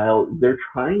a while. They're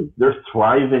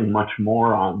thriving much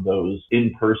more on those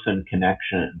in-person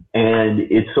connections. And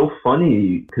it's so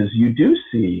funny because you do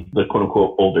see the quote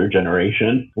unquote older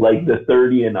generation, like the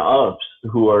 30 and ups,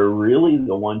 who are really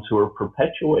the ones who are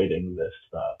perpetuating this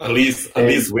stuff. At least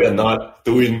we are not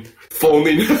doing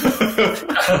phoning. No,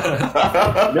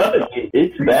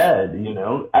 it's bad,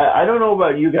 I don't know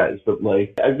about you guys, but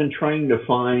I've been trying to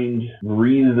find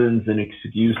reasons and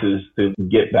excuses to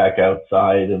get back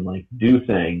outside and do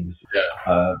things.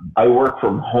 I work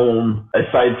from home.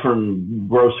 Aside from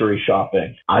grocery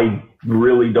shopping, I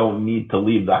really don't need to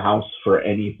leave the house for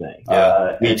anything.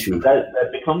 Me too.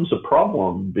 That becomes a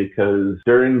problem because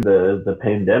during the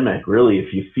pandemic, really,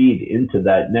 if you feed into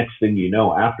that, next thing you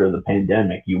know, after the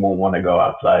pandemic, you won't want to go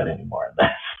outside anymore.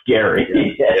 That's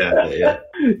scary. Yeah.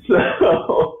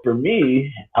 So for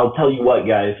me, I'll tell you what,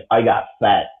 guys, I got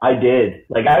fat. I did.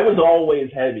 I was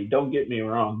always heavy. Don't get me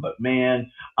wrong, but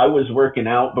man, I was working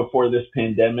out before this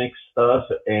pandemic stuff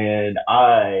and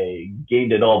I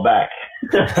gained it all back.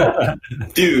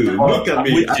 Dude, look at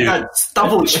me. I got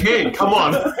double chin. Come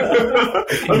on.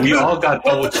 We all got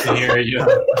double chin here.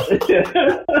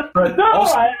 But no,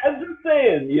 I'm just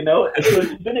saying, so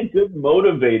it's been a good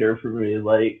motivator for me.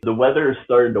 The weather is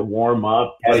starting to warm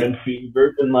up, having fever.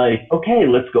 never been like, okay,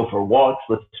 let's go for walks.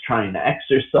 Let's try and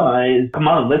exercise. Come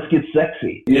on, let's get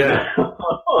sexy. Yeah.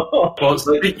 Well,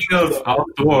 speaking of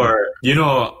outdoor,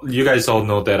 you guys all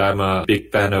know that I'm a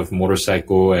big fan of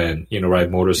motorcycle and,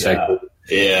 ride motorcycle.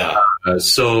 Yeah.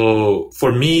 So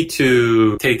for me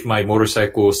to take my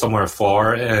motorcycle somewhere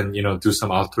far and, do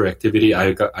some outdoor activity,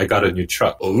 I got a new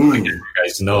truck. Ooh. You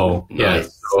guys know. Nice. Yeah.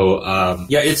 So,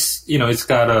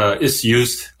 it's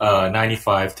used,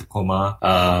 95 Tacoma,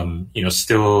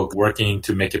 still working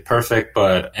to make it perfect,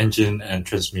 but engine and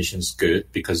transmission's good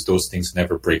because those things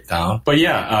never break down. But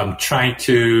yeah, I'm trying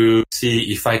to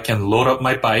see if I can load up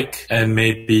my bike and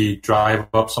maybe drive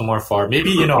up somewhere far.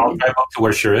 Maybe, I'll drive up to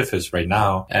where Sheriff is right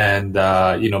now. And,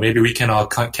 maybe we can all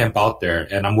camp out there.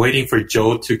 And I'm waiting for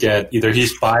Joe to get either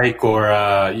his bike or,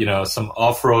 some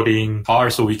off-roading car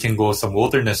so we can go some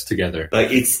wilderness together.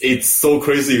 Like, it's so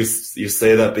crazy you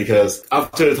say that because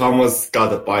after Thomas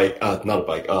got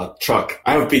a truck,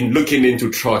 I have been looking into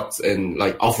trucks and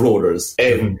like off-roaders.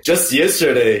 And just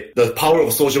yesterday, the power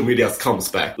of social media comes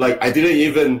back. Like, I didn't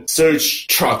even search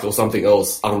truck or something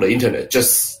else on the internet.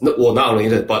 Not on the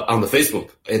internet, but on the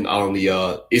Facebook and on the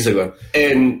Instagram.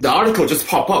 And the article just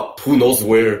popped up. Who knows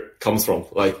where it comes from?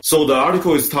 So the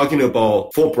article is talking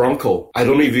about Ford Bronco. I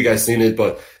don't know if you guys seen it,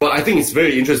 but I think it's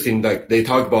very interesting. Like, they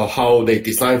talk about how they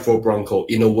designed Ford Bronco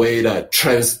in a way that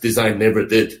trans design never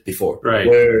did before. Right.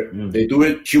 Where they do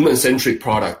it human-centric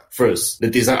product first. They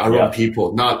design around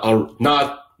people,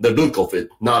 not the look of it,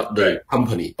 not the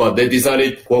company, but they designed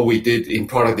it what we did in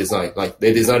product design. Like,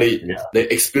 they designed it, they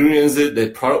experience it,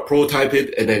 they prototype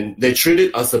it, and then they treat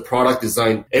it as a product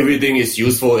design. Everything is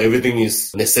useful, everything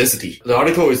is necessity. The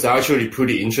article is actually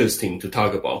pretty interesting to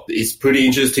talk about. It's pretty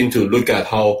interesting to look at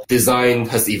how design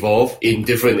has evolved in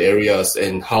different areas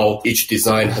and how each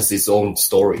design has its own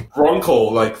story.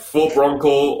 Bronco, like Ford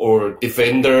Bronco or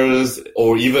Defenders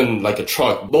or even like a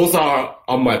truck, those are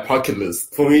on my bucket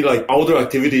list. For me, like outdoor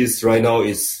activities right now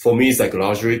is like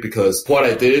luxury because what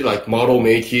I did, like model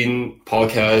making,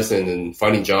 podcasts, and then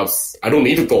finding jobs, I don't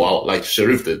need to go out like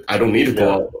Sharif did. I don't need to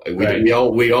go out. Like,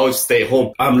 we all stay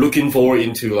home. I'm looking forward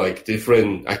into like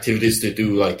different activities to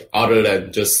do, like other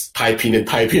than just typing and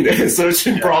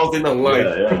searching, browsing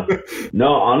online.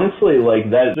 No, honestly, like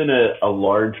that's been a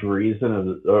large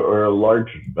reason or a large,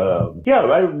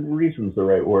 reason's the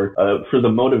right word, for the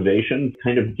motivation,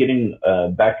 kind of getting,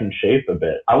 back in shape a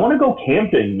bit. I want to go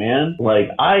camping, man.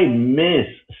 Like, I miss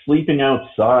sleeping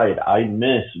outside. I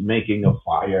miss making a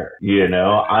fire,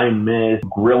 I miss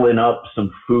grilling up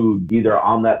some food either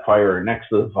on that fire or next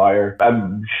to the fire.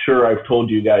 I'm sure I've told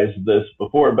you guys this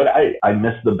before, but I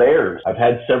miss the bears. I've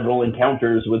had several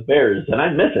encounters with bears and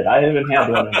I miss it. I haven't had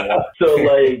one in a while. So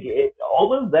like,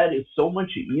 all of that is so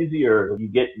much easier. You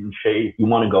get in shape. You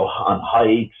want to go on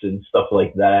hikes and stuff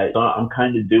like that. So I'm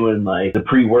kind of doing like the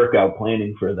pre-workout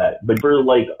planning for that. But for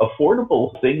like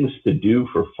affordable things to do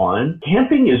for fun,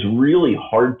 camping is really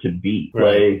hard to beat.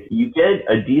 Right. Like, you get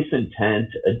a decent tent,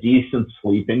 a decent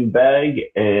sleeping bag,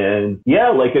 and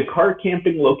like a car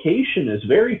camping location is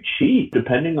very cheap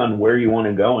depending on where you want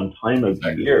to go and time of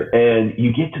year. And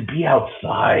you get to be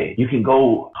outside. You can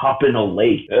go hop in a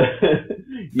lake.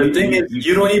 The thing is,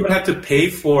 you don't even have to pay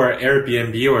for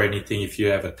Airbnb or anything if you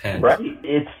have a tent. Right.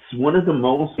 It's one of the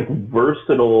most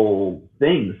versatile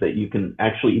things that you can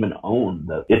actually even own.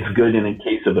 It's good in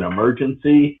case of an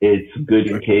emergency. It's good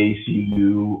in case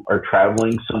you are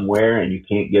traveling somewhere and you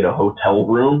can't get a hotel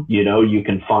room. You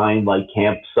can find like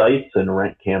campsites and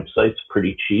rent campsites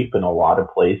pretty cheap in a lot of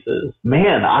places.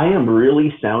 Man, I am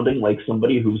really sounding like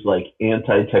somebody who's like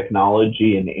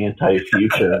anti-technology and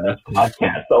anti-future in this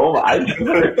podcast. Oh,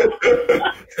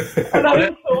 and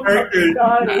I'm so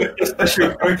especially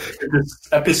this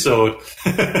episode.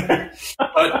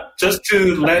 But just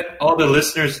to let all the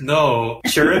listeners know,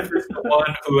 Sheriff is the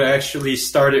one who actually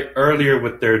started earlier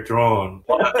with their drone,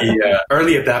 the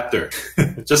early adapter.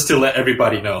 Just to let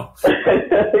everybody know.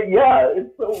 Yeah,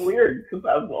 it's so weird because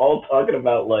I'm all talking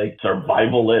about like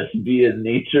survivalist, be in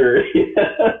nature.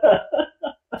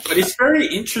 But it's very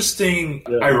interesting,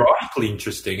 ironically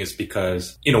interesting, is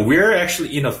because, we're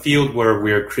actually in a field where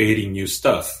we're creating new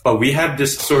stuff, but we have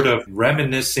this sort of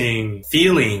reminiscing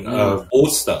feeling of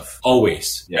old stuff,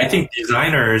 always. Yeah. I think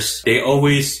designers, they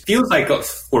always, feels like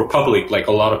for public, like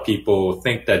a lot of people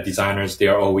think that designers, they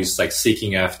are always like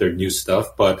seeking after new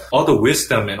stuff, but all the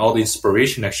wisdom and all the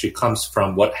inspiration actually comes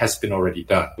from what has been already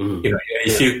done.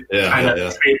 If you kind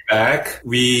of straight back,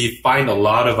 we find a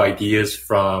lot of ideas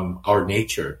from our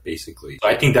nature. Basically. So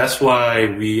I think that's why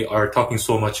we are talking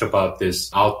so much about this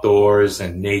outdoors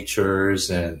and natures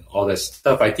and all that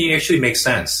stuff. I think it actually makes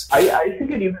sense. I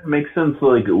think it even makes sense.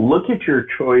 Like, look at your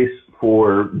choice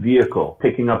for vehicle,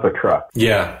 picking up a truck.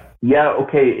 Yeah. Yeah,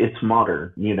 okay, it's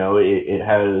modern. You know, it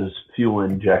has fuel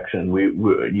injection.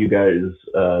 You guys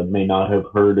may not have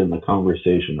heard in the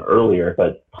conversation earlier,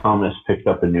 but Thomas picked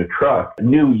up a new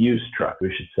used truck,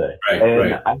 we should say.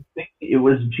 Right. I think it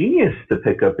was genius to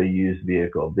pick up a used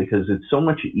vehicle because it's so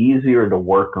much easier to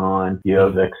work on. You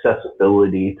have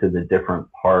accessibility to the different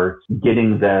parts.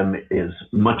 Getting them is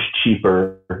much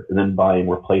cheaper than buying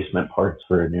replacement parts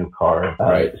for a new car.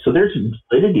 Right. So there's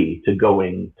validity to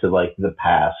going to like the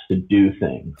past to do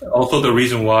things. Also, the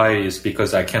reason why is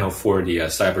because I can't afford the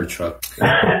Cybertruck.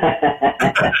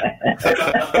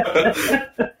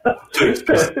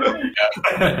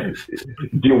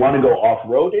 Do you want to go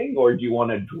off-roading or do you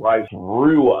want to drive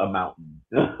through a mountain?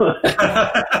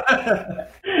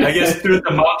 I guess through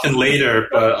the mountain later,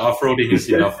 but off-roading is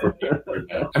enough for me.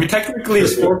 I mean, technically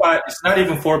it's not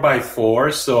even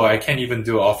 4x4, so I can't even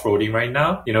do off-roading right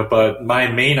now, you know, but my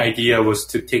main idea was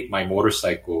to take my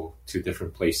motorcycle to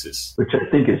different places. Which I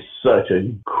think is such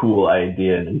a cool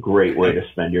idea and a great way to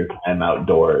spend your time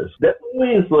outdoors. That's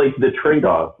always like the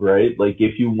trade-off, right? Like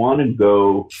if you want to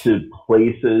go to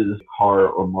places car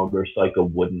or motorcycle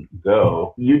wouldn't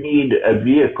go, you need a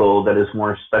vehicle that is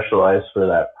more specialized for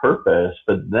that purpose.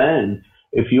 But then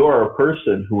if you are a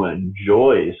person who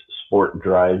enjoys sport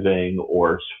driving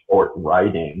or sport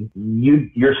riding,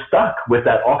 you're stuck with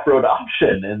that off-road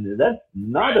option, and that's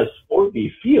not a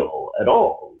sporty feel at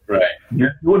all. Right.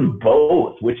 You're doing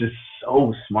both, which is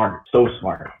so smart. So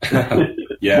smart.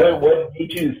 Yeah. What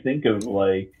made you think of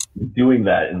like doing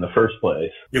that in the first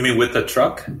place? You mean with the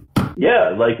truck? Yeah,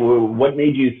 like what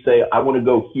made you say, I want to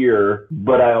go here,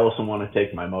 but I also want to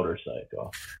take my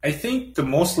motorcycle? I think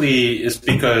mostly is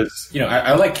because, you know,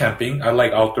 I like camping. I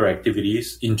like outdoor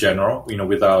activities in general, you know,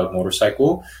 without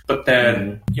motorcycle. But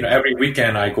then, you know, every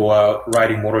weekend I go out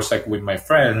riding motorcycle with my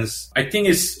friends. I think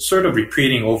it's sort of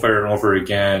repeating over and over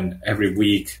again every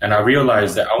week. And I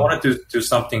realized that I wanted to do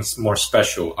something more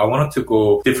special. I wanted to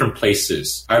go different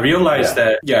places. I realized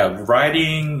that,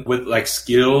 riding with like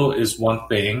skill is one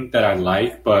thing that I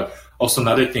like, but also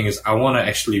another thing is I want to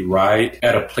actually ride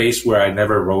at a place where I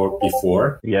never rode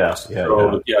before.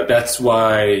 So that's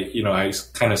why, you know, I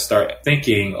kind of start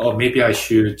thinking, oh, maybe I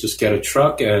should just get a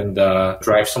truck and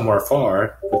drive somewhere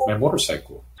far with my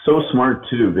motorcycle. So smart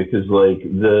too, because like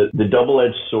the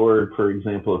double-edged sword, for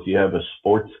example, if you have a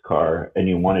sports car and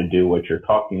you want to do what you're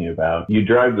talking about, you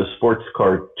drive the sports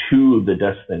car to the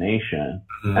destination,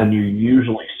 and you're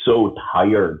usually so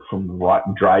tired from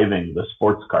driving the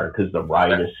sports car because the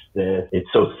ride is stiff, it's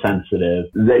so sensitive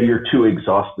that you're too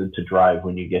exhausted to drive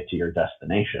when you get to your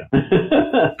destination.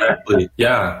 Exactly.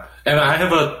 Yeah. And I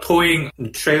have a towing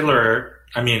trailer.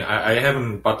 I mean, I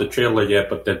haven't bought the trailer yet,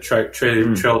 but the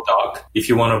trail dock. If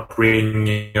you want to bring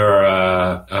your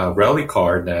rally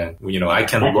car, then, you know, I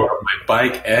can load my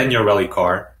bike and your rally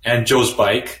car and Joe's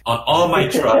bike on all my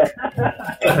truck.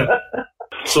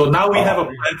 So now we have a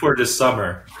plan for this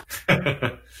summer.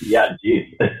 Yeah,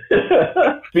 geez.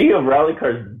 Speaking of rally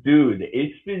cars, dude,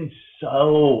 it's been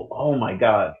oh my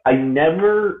God. I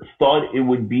never thought it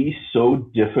would be so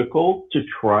difficult to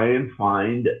try and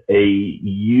find a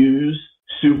used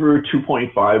Subaru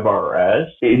 2.5 RS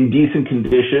in decent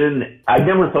condition. I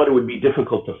never thought it would be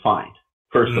difficult to find,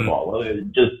 first of all.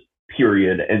 Just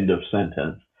period, end of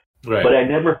sentence. Right. But I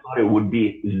never thought it would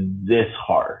be this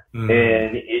hard.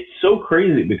 And it's so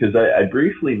crazy because I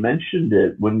briefly mentioned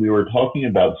it when we were talking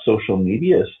about social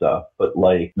media stuff, but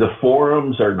like the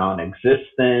forums are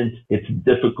non-existent. It's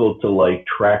difficult to like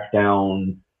track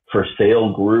down for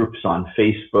sale groups on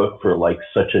Facebook for like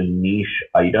such a niche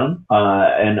item.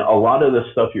 And a lot of the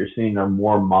stuff you're seeing are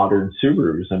more modern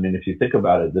Subarus. I mean, if you think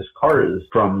about it, this car is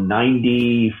from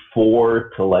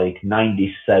 94 to like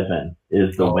 97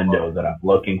 is the window that I'm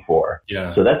looking for.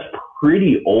 Yeah. So that's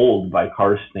pretty old by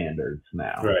car standards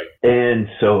now. Right. And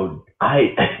so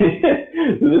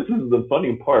this is the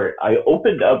funny part. I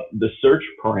opened up the search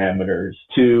parameters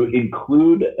to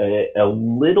include a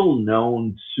little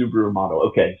known Subaru model.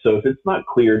 Okay, so if it's not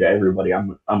clear to everybody,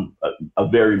 I'm a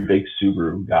very big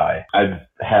Subaru guy. I've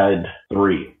had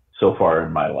 3 so far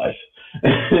in my life.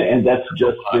 And that's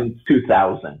just since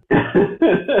 2000.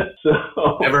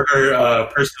 So never heard a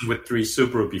person with 3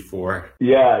 Subaru before.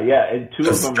 Yeah, and 2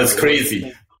 of them. That's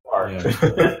crazy. Yeah.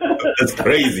 That's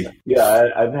crazy. Yeah,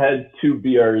 I've had 2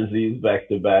 BRZs back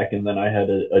to back, and then I had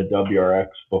a WRX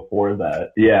before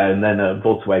that. Yeah, and then a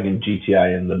Volkswagen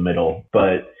GTI in the middle.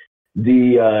 But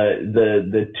the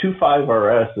 2.5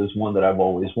 RS is one that I've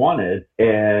always wanted,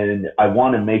 and I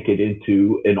want to make it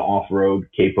into an off-road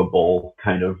capable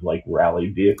kind of like rally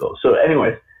vehicle. So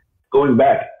anyways, going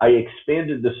back, I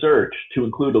expanded the search to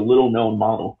include a little-known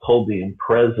model called the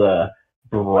Impreza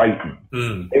Brighton.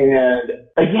 And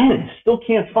again, still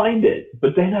can't find it.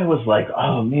 But then I was like,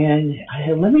 oh man,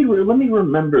 let me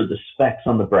remember the specs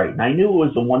on the Brighton. I knew it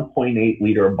was a 1.8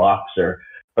 liter boxer,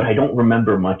 but I don't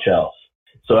remember much else.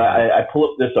 So I pull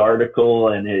up this article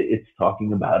and it's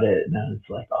talking about it, and it's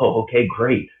like, oh, okay,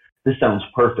 great. This sounds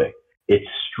perfect. It's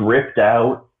stripped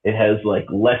out. It has like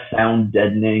less sound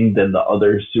deadening than the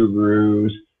other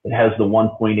Subarus. It has the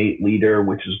 1.8 liter,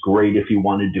 which is great if you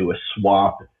want to do a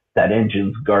swap. That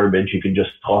engine's garbage. You can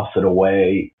just toss it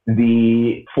away.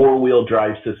 The four-wheel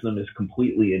drive system is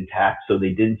completely intact, so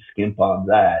they didn't skimp on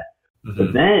that.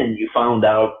 But then you found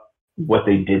out what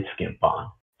they did skimp on.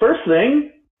 First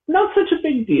thing, not such a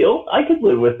big deal. I could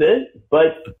live with it,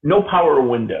 but no power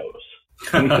windows.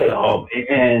 And you say, oh,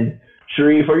 man,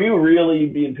 Sharif, are you really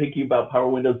being picky about power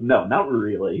windows? No, not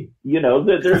really. You know,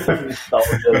 there's some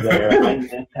nostalgia there. I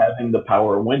miss having the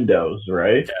power windows,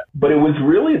 right? Yeah. But it was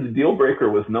really the deal breaker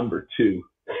was number 2.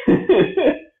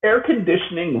 Air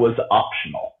conditioning was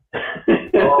optional.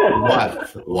 Oh,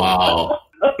 what? Wow.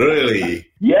 Really?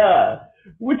 Yeah.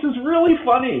 Which is really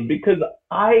funny because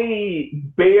I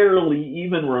barely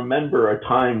even remember a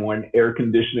time when air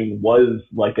conditioning was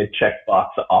like a checkbox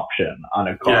option on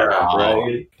a car,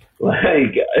 right?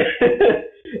 Like,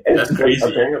 that's crazy.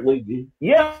 Apparently,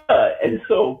 yeah. And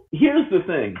so here's the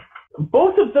thing.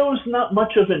 Both of those, not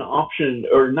much of an option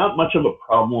or not much of a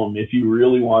problem if you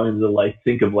really wanted to like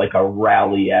think of like a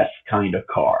rally-esque kind of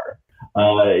car,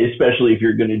 especially if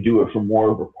you're going to do it for more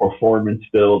of a performance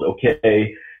build.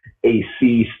 Okay,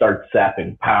 AC starts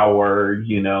sapping power,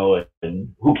 you know,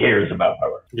 and who cares about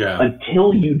power? Yeah.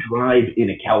 Until you drive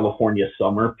in a California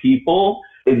summer, people,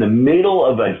 in the middle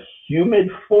of a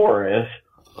humid forest,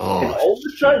 and all of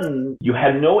a sudden you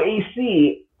have no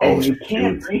AC, and you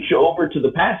can't reach over to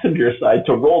the passenger side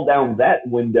to roll down that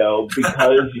window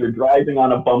because you're driving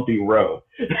on a bumpy road.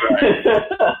 Right.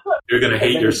 You're going to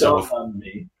hate yourself.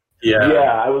 Yeah.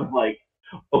 Yeah, I was like,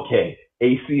 okay,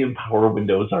 AC and power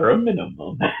windows are a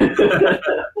minimum.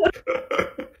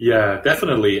 Yeah,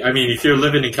 definitely. I mean, if you're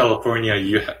living in California,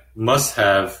 you must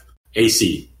have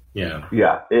AC. Yeah.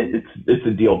 Yeah, it's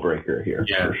a deal breaker here,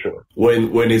 for sure.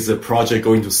 When is the project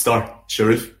going to start,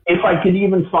 Sharif? If I could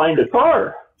even find a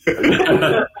car.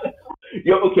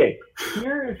 Okay,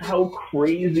 here's how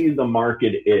crazy the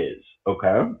market is,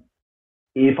 okay?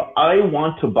 If I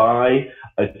want to buy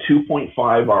a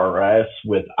 2.5 RS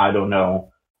with, I don't know,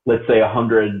 let's say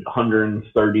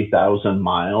 130,000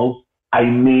 miles, I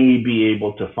may be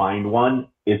able to find one.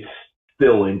 It's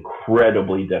still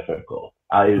incredibly difficult.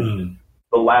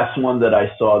 The last one that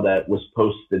I saw that was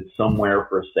posted somewhere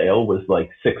for sale was like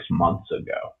 6 months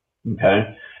ago.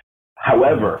 Okay.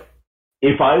 However,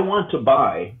 if I want to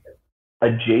buy a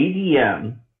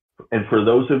JDM, and for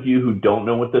those of you who don't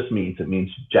know what this means, it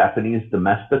means Japanese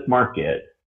domestic market,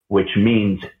 which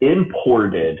means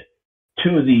imported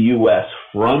to the U.S.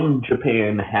 from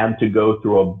Japan, had to go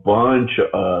through a bunch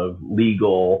of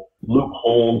legal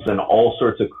loopholes and all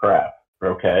sorts of crap.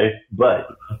 Okay. But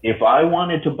if I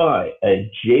wanted to buy a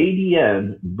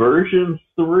JDM version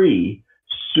 3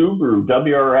 Subaru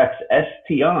WRX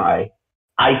STI,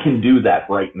 I can do that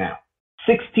right now.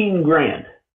 16 grand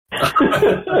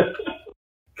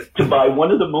to buy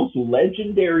one of the most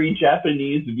legendary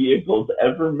Japanese vehicles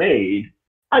ever made.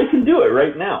 I can do it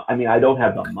right now. I mean, I don't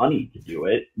have the money to do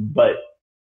it, but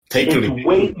it's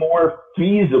way more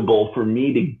feasible for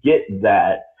me to get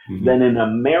that than an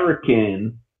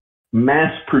American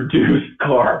mass-produced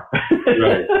car.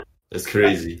 Right. That's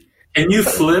crazy. Can you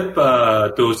flip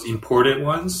those imported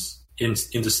ones in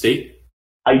the state?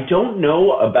 I don't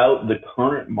know about the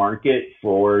current market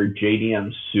for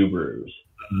JDM Subarus.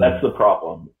 That's the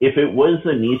problem. If it was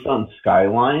a Nissan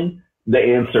Skyline, the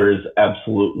answer is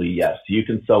absolutely yes. You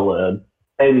can sell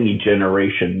any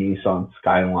generation Nissan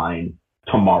Skyline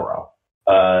tomorrow.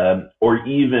 Or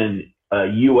even a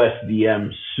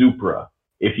USDM Supra.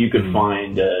 If you could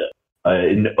find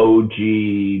an OG,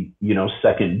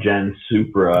 second gen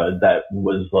Supra that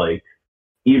was like,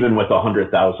 even with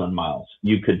 100,000 miles,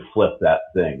 you could flip that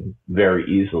thing very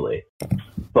easily.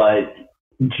 But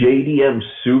JDM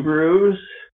Subarus,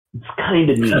 it's kind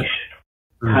of niche.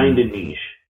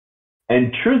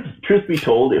 And truth be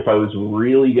told, if I was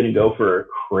really going to go for a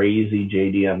crazy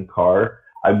JDM car,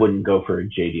 I wouldn't go for a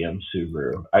JDM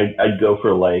Subaru. I'd go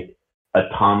for like a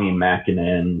Tommy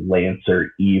Mackinnon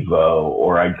Lancer Evo,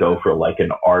 or I'd go for like an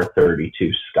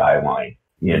R32 Skyline,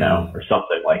 or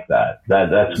something like that.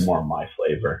 That's more my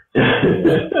flavor. So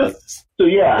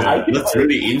that's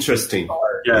really interesting.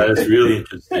 Yeah, that's really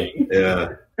interesting.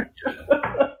 Yeah.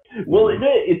 Well,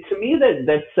 to me,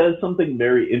 that says something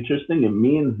very interesting. It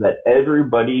means that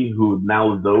everybody who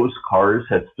now those cars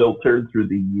have filtered through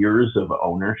the years of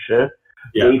ownership,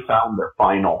 they found their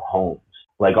final homes.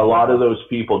 Like a lot of those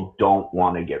people don't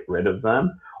want to get rid of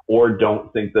them or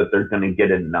don't think that they're going to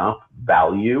get enough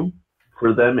value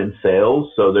for them in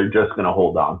sales. So they're just going to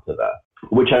hold on to that,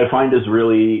 which I find is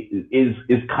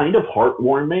kind of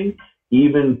heartwarming,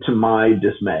 even to my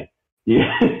dismay.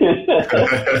 Yeah.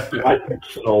 My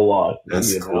personal loss.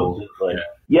 That's cool. Like,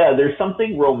 there's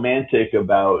something romantic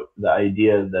about the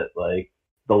idea that like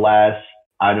the last,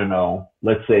 I don't know,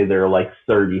 let's say there are like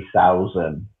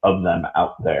 30,000 of them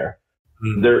out there.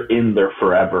 They're in their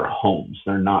forever homes.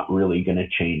 They're not really going to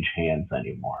change hands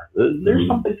anymore. There's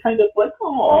something kind of like,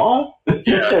 aww.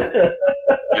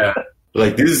 Yeah.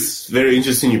 Like this is very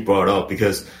interesting you brought up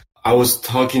because I was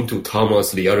talking to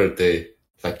Thomas the other day.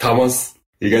 Like Thomas,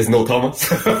 you guys know Thomas?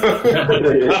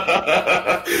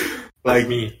 Like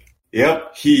me.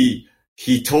 Yep. He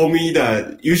told me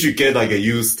that you should get like a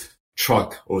used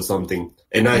truck or something.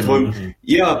 And I told him,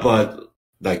 but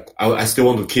like I still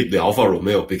want to keep the Alfa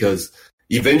Romeo because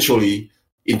eventually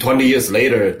in 20 years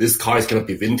later, this car is going to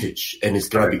be vintage and it's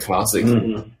going to be classic.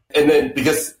 And then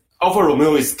because Alfa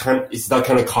Romeo is that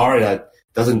kind of car that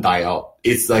doesn't die out.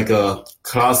 It's like a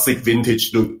classic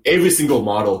vintage look. Every single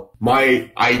model.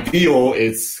 My ideal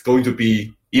is going to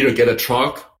be either get a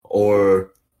truck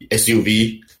or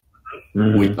SUV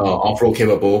with off-road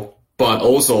capable. But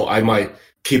also I might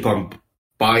keep on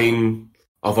buying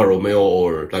Alfa Romeo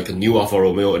or like a new Alfa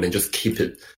Romeo and then just keep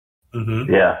it.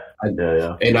 Yeah. And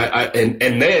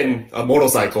then a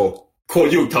motorcycle.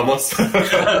 Call you, Thomas. That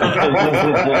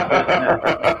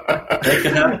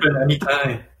can happen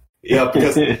anytime. Yeah,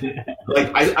 because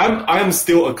like I'm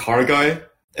still a car guy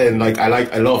and like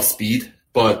I love speed,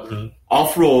 but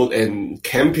off-road and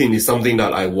camping is something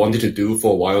that I wanted to do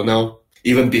for a while now,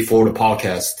 even before the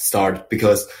podcast started,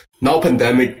 because now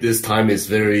pandemic this time is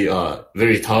very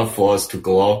tough for us to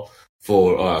go out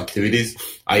for activities.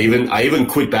 I even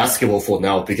quit basketball for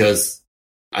now because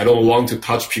I don't want to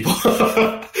touch people.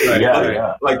 Like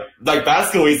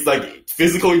basketball is like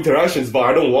physical interactions, but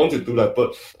I don't want to do that.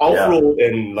 But off-road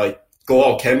and like go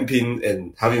out camping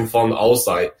and having fun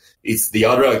outside, it's the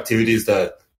other activities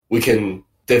that we can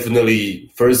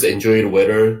definitely first enjoy the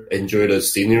weather, enjoy the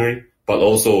scenery, but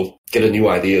also get new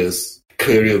ideas,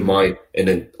 clear your mind, and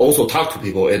then also talk to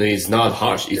people. And it's not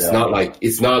harsh. It's not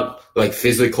like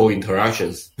physical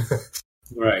interactions.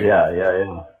 Right.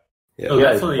 Yeah. Oh,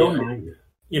 definitely.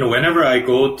 Whenever I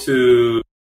go to,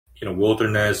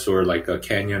 wilderness or like a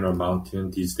canyon or mountain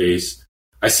these days,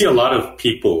 I see a lot of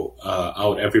people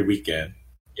out every weekend,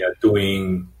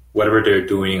 doing whatever they're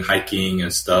doing, hiking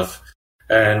and stuff.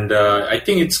 And I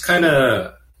think it's kind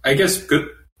of, I guess, good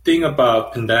thing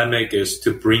about pandemic is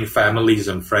to bring families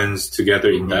and friends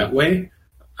together in that way.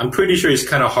 I'm pretty sure it's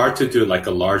kind of hard to do like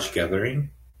a large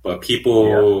gathering, but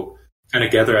people kind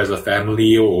of gather as a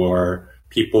family or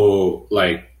people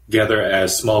like gather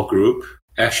as small group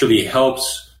actually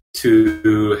helps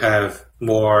to have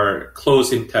more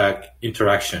close intact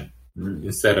interaction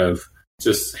instead of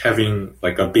just having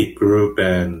like a big group.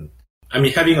 And I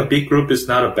mean, having a big group is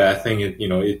not a bad thing.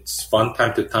 It's fun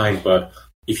time to time, but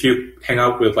if you hang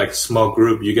out with like a small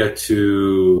group, you get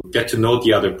to know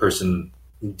the other person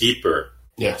deeper.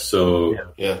 Yeah. So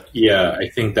I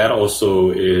think that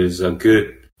also is a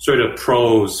good sort of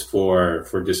pros for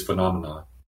this phenomenon.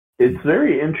 It's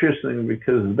very interesting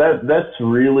because that's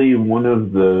really one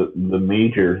of the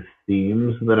major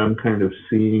themes that I'm kind of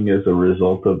seeing as a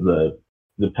result of the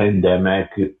pandemic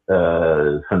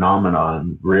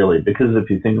phenomenon, really. Because if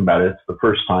you think about it, it's the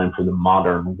first time for the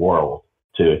modern world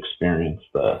to experience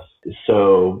this.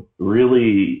 So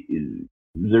really,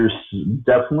 there's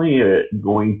definitely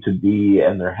going to be,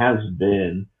 and there has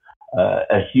been,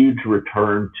 a huge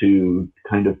return to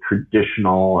kind of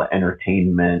traditional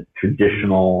entertainment,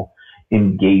 traditional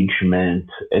engagement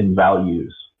and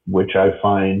values, which I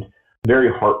find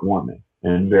very heartwarming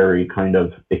and very kind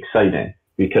of exciting,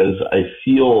 because I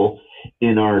feel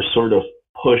in our sort of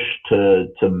push to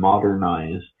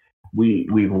modernize,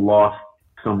 we've lost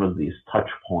some of these touch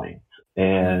points.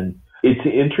 And it's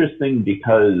interesting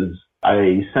because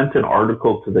I sent an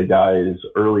article to the guys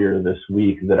earlier this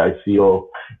week that I feel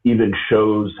even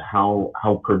shows how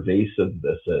pervasive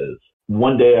this is.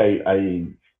 One day I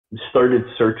started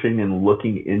searching and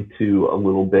looking into a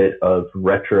little bit of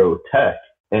retro tech,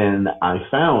 and I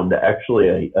found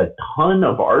actually a ton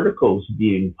of articles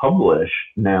being published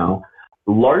now,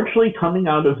 largely coming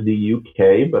out of the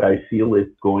UK, but I feel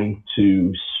it's going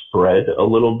to spread a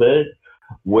little bit,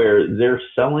 where they're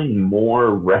selling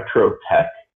more retro tech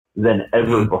than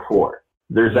ever before.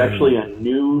 There's actually a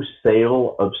new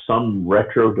sale of some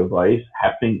retro device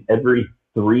happening every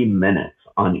 3 minutes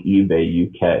on eBay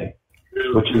UK,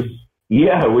 which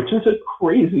is a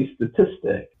crazy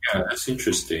statistic. Yeah, that's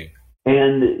interesting.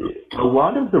 And a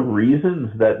lot of the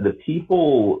reasons that the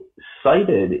people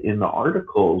cited in the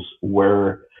articles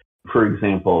were, for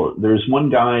example, there's one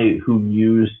guy who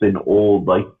used an old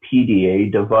like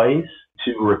PDA device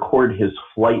to record his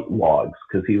flight logs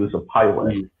because he was a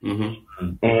pilot.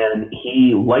 And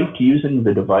he liked using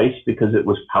the device because it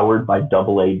was powered by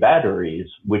AA batteries,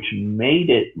 which made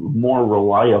it more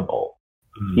reliable.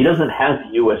 He doesn't have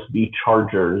USB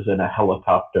chargers in a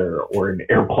helicopter or an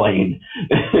airplane.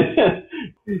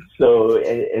 So,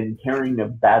 and carrying a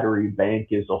battery bank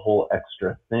is a whole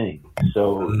extra thing.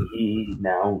 So he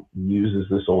now uses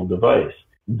this old device.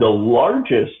 The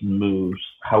largest moves,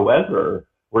 however,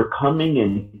 were coming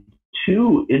in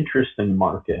two interesting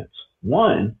markets.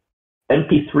 One,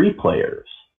 MP3 players,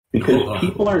 because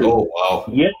people are,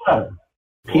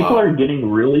 people are getting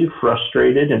really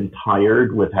frustrated and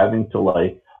tired with having to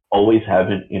like always have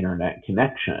an internet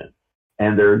connection.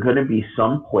 And there are going to be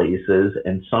some places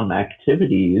and some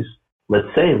activities, let's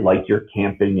say like you're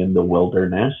camping in the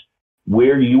wilderness,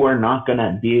 where you are not going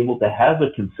to be able to have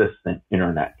a consistent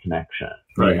internet connection,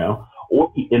 you know?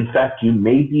 Or in fact, you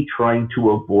may be trying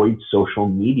to avoid social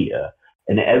media,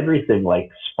 and everything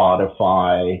like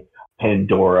Spotify,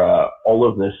 Pandora, all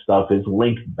of this stuff is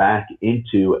linked back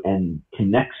into and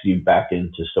connects you back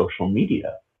into social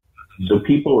media. So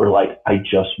people are like, I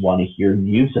just want to hear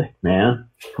music, man.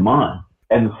 Come on.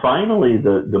 And finally,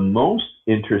 the most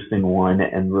interesting one,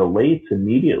 and relates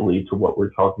immediately to what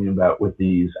we're talking about with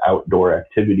these outdoor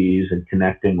activities and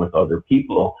connecting with other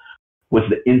people, was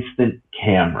the instant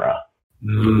camera.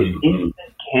 The instant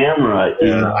camera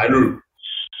is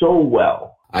so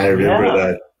well. I remember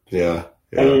that. Yeah.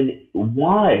 And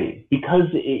why? Because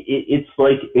it's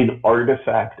like an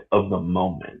artifact of the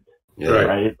moment,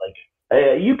 right?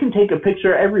 Like you can take a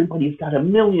picture. Everybody's got a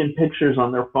million pictures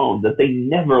on their phone that they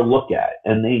never look at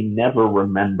and they never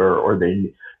remember, or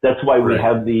that's why we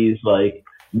have these like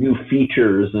new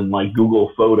features in like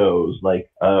Google Photos, like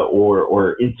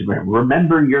or Instagram.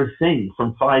 Remember your thing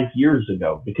from 5 years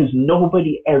ago, because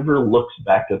nobody ever looks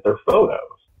back at their photos,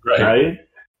 right?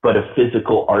 But a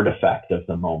physical artifact of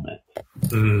the moment.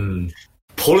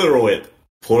 Polaroid.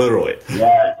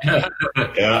 Yeah.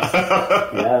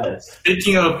 Yes.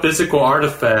 Speaking of physical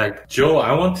artifact, Joe,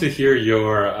 I want to hear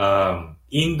your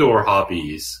indoor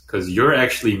hobbies, because you're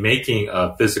actually making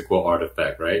a physical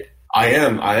artifact, right? I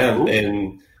am. Ooh.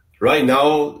 And right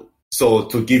now, so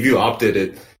to give you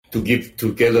updated, to get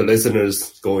the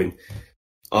listeners going,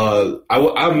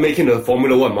 I'm making a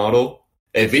Formula One model,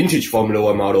 a vintage Formula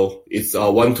One model. It's a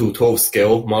 1:12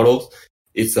 scale model.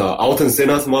 It's Alton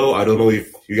Senna's model. I don't know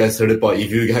if you guys heard it, but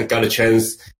if you got a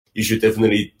chance, you should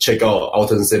definitely check out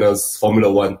Alton Senna's Formula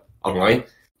One online.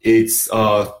 It's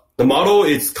the model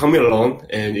is coming along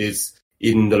and is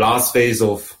in the last phase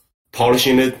of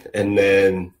polishing it, and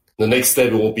then the next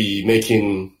step will be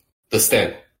making the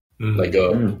stand, like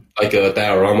a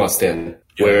diorama stand,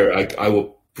 where I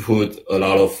will put a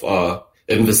lot of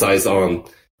emphasis on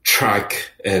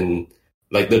track and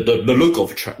like the look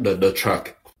of the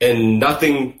track. And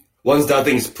once that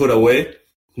thing is put away,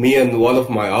 me and one of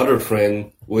my other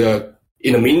friends,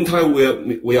 in the meantime,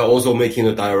 we are also making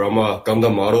a diorama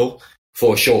Gundam model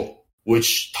for a show,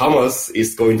 which Thomas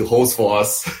is going to host for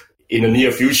us in the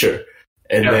near future.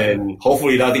 And then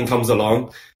hopefully that thing comes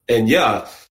along. And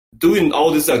doing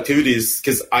all these activities,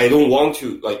 because I don't want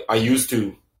to, like, I used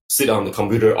to sit on the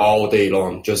computer all day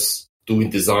long, just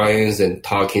doing designs and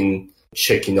talking,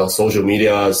 checking out social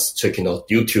medias, checking out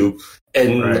YouTube.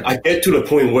 And I get to the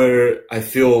point where I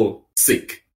feel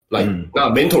sick, like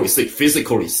not mentally sick,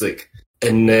 physically sick.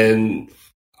 And then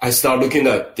I start looking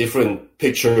at different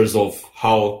pictures of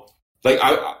how, like,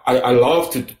 I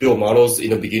love to build models in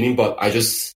the beginning, but I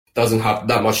just doesn't have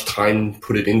that much time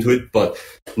put it into it. But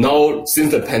now,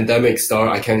 since the pandemic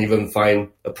started, I can't even find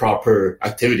the proper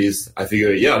activities. I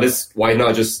figure, why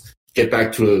not just get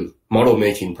back to the model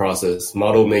making process,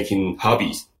 model making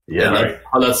hobbies. Yeah,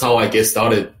 that's how I get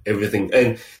started, everything.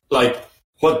 And like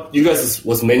what you guys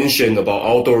was mentioned about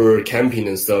outdoor camping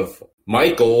and stuff,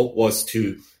 my goal was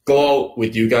to go out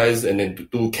with you guys and then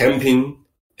do camping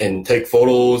and take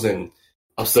photos and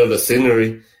observe the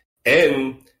scenery.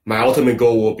 And my ultimate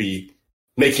goal will be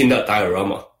making that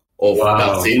diorama of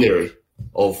that scenery,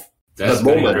 of that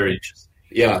moment. Very interesting.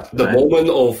 Yeah, the moment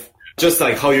of, just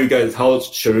like how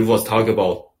Sharif was talking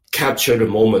about, capture the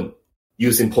moment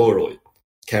using Polaroid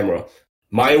camera.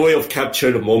 My way of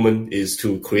capture the moment is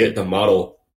to create the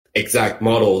model exact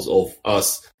models of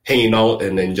us hanging out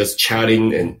and then just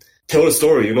chatting and tell the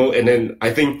story, and then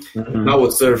I think that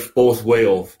would serve both way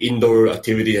of indoor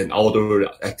activity and outdoor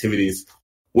activities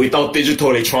without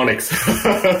digital electronics.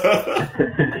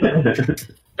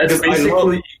 That's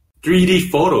basically 3D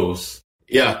photos.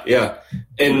 Yeah.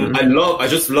 And I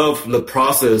just love the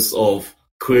process of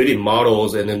creating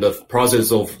models and then the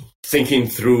process of thinking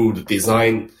through the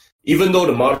design. Even though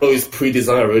the model is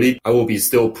pre-designed already, I will be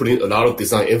still putting a lot of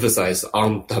design emphasis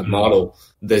on that model.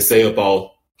 They say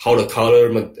about how the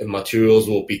color and materials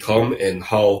will become and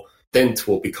how dense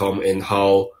will become and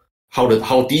how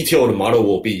detailed the model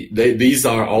will be. These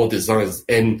are all designs.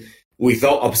 And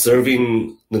without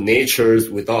observing the natures,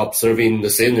 without observing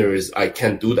the sceneries, I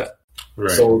can't do that.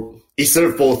 Right. So it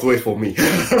served both ways for me.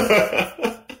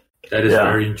 That is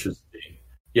very interesting.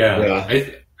 Yeah.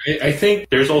 I think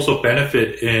there's also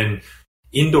benefit in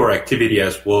indoor activity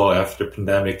as well after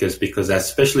pandemic, is because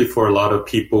especially for a lot of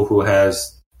people who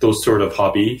has those sort of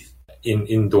hobbies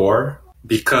indoor,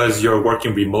 because you're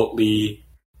working remotely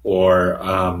or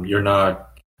you're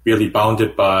not really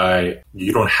bounded by,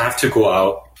 you don't have to go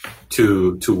out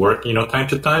to work, time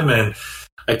to time. And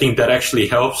I think that actually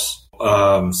helps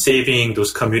saving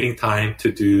those commuting time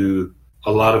to do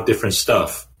a lot of different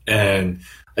stuff. And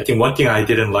I think one thing I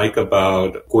didn't like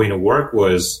about going to work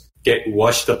was get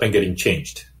washed up and getting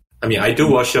changed. I mean, I do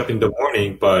wash up in the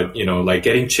morning, but, like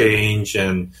getting changed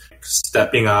and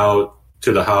stepping out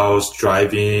to the house,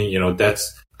 driving,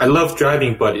 I love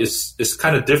driving, but it's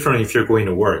kind of different if you're going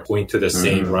to work, going to the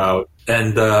same route.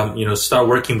 And, start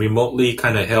working remotely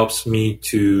kind of helps me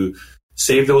to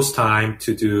save those time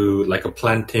to do like a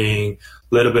planting,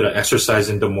 a little bit of exercise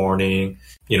in the morning,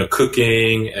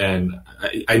 cooking. And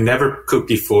I never cooked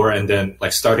before. And then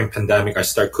like starting pandemic, I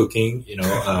start cooking,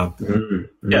 Yeah,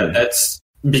 that's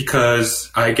because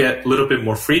I get a little bit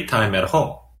more free time at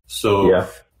home. So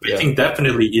I think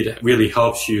definitely it really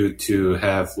helps you to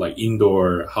have like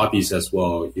indoor hobbies as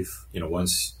well if,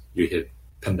 once you hit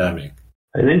pandemic.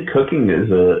 I think cooking is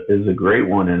a great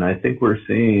one, and I think we're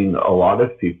seeing a lot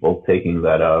of people taking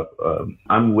that up.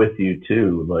 I'm with you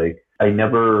too. Like, I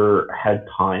never had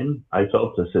time, I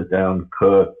felt, to sit down,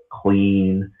 cook,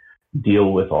 clean,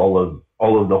 deal with all of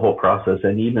the whole process,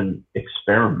 and even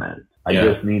experiment. I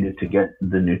just needed to get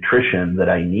the nutrition that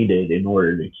I needed in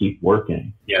order to keep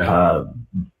working.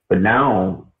 But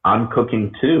now I'm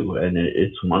cooking too, and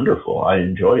it's wonderful. I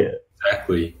enjoy it.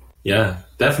 Exactly. Yeah,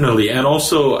 definitely. And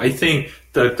also, I think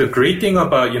the great thing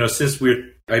about, since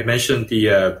I mentioned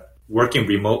the working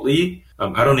remotely,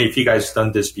 I don't know if you guys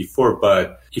done this before,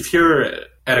 but if you're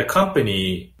at a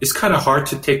company, it's kind of hard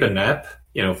to take a nap,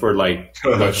 for like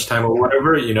lunchtime or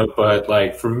whatever, but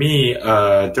like for me,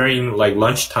 during like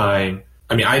lunchtime,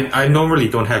 I mean, I normally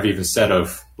don't have even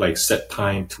set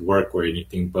time to work or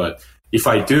anything, but if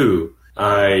I do,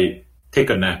 I take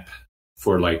a nap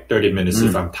for like 30 minutes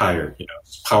if I'm tired,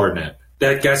 power nap.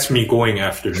 That gets me going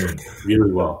afternoon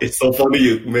really well. It's so funny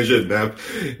you mentioned nap.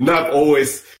 Nap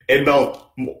always end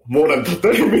up more than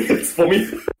 30 minutes for me.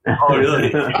 Oh,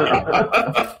 really?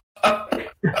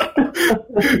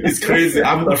 It's crazy.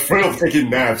 I'm afraid of taking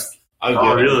naps.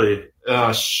 Oh, really?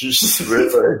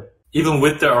 Really? Even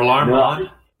with the alarm on?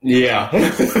 Yeah.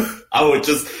 I would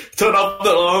just turn off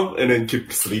the alarm and then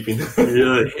keep sleeping.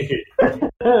 Really?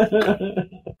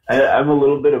 I'm a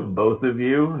little bit of both of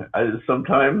you.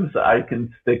 Sometimes I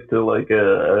can stick to like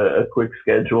a quick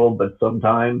schedule, but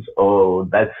sometimes,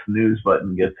 that snooze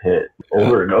button gets hit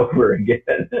over and over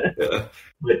again.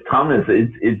 But Thomas,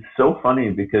 it's so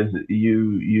funny because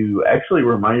you actually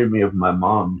reminded me of my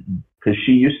mom, because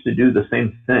she used to do the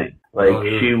same thing. Like,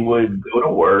 she would go to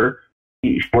work.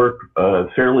 She worked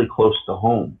fairly close to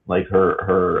home, like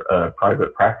her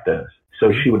private practice.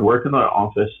 So she would work in the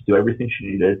office, do everything she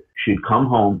needed. She'd come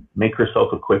home, make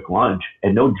herself a quick lunch.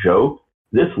 And no joke,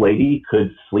 this lady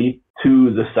could sleep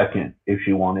to the second if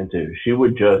she wanted to. She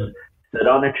would just sit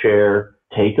on a chair,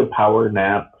 take a power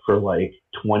nap for like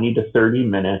 20 to 30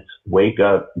 minutes, wake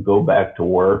up, go back to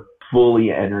work, fully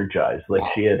energized. Like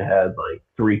she had like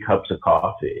 3 cups of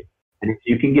coffee. And if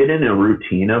you can get in a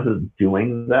routine of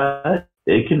doing that,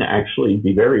 it can actually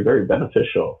be very, very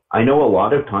beneficial. I know a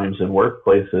lot of times in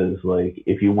workplaces, like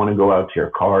if you want to go out to your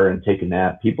car and take a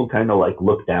nap, people kind of like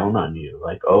look down on you,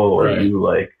 like, are you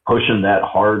like pushing that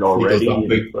hard already?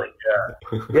 And it's like,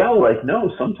 like,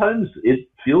 no, sometimes it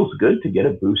feels good to get a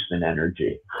boost in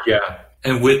energy. Yeah.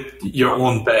 And with your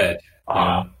own bed.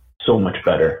 So much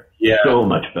better. Yeah. So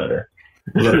much better.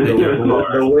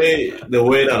 The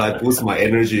way that I boost my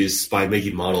energy is by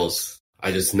making models.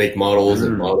 I just make models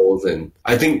and models. And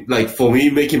I think like for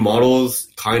me, making models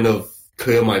kind of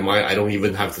clear my mind. I don't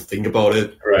even have to think about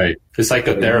it. Right. It's like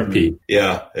a therapy.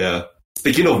 Yeah.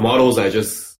 Speaking of models, I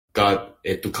just got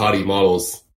a Ducati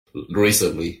models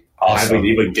recently. Awesome. I haven't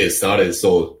even get started,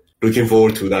 so looking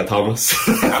forward to that, Thomas.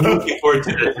 I'm looking forward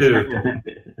to that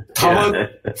too. Thomas,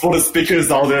 for the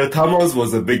speakers out there, Thomas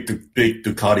was a big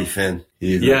Ducati fan.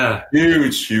 He's a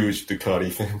huge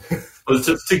Ducati fan. Well,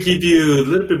 just to give you a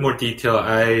little bit more detail,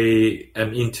 I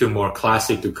am into more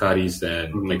classic Ducatis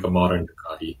than like a modern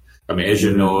Ducati. I mean, as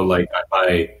you know, like I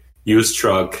buy used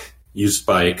truck, used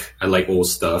bike. I like old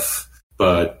stuff,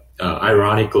 but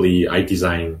ironically, I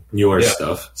design newer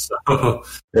stuff. So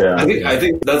I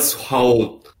think that's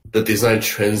how the design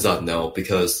trends are now,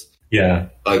 because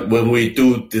like when we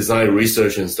do design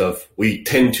research and stuff, we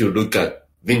tend to look at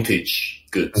vintage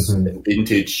goods and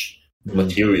vintage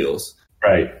materials.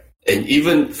 Right. And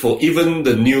even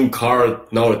the new car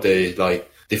nowadays, like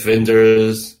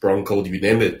Defenders, Bronco, you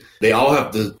name it, they all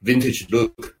have the vintage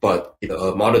look, but in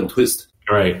a modern twist.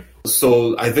 Right.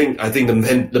 So I think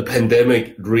the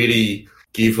pandemic really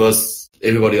gave us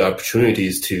everybody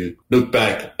opportunities to look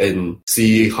back and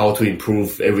see how to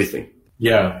improve everything.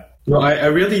 Yeah. No, I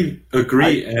really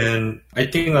agree. And I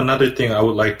think another thing I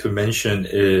would like to mention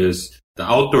is the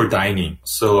outdoor dining.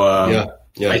 So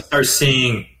I start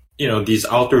seeing, these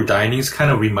outdoor dinings kind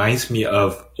of reminds me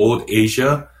of old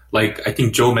Asia. Like I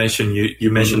think Joe mentioned,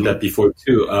 you mentioned that before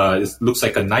too. It looks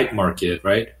like a night market,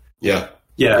 right? Yeah.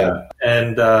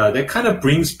 And that kind of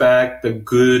brings back the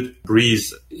good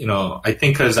breeze. I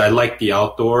think because I like the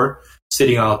outdoor,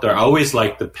 sitting out there. I always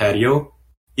liked the patio,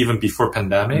 even before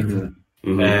pandemic.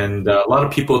 And a lot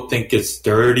of people think it's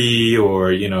dirty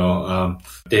or,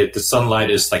 the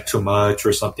sunlight is like too much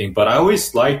or something. But I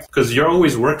always liked, because you're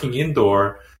always working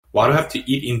indoor. Why do I have to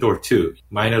eat indoor too?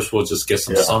 Might as well just get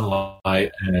some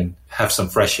sunlight and have some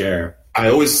fresh air. I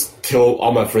always tell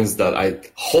all my friends that I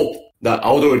hope that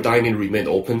outdoor dining remain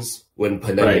opens when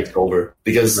pandemic is over,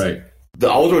 because the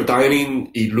outdoor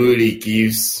dining, it really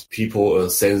gives people a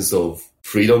sense of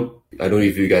freedom. I don't know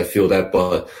if you guys feel that,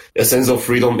 but a sense of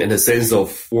freedom and a sense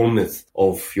of warmth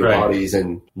of your bodies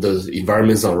and the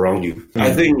environments around you.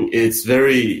 I think it's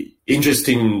very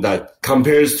interesting that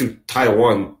compares to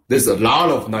Taiwan, there's a lot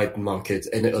of night markets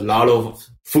and a lot of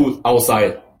food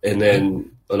outside and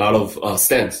then a lot of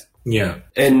stands. Yeah.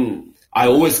 And I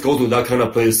always go to that kind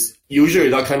of place. Usually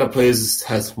that kind of place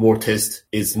has more taste.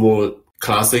 It's more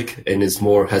classic and has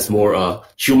more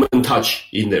human touch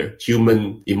in there,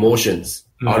 human emotions,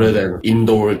 other than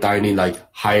indoor dining like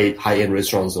high-end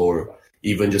restaurants or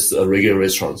even just regular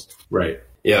restaurants. Right.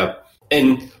 Yeah.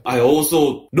 And I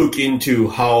also look into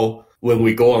how when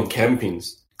we go on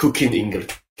campings, cooking in the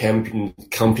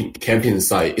camping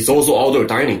site, it's also outdoor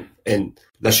dining, and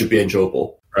that should be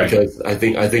enjoyable. Right. Because I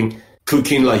think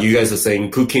cooking, like you guys are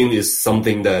saying, cooking is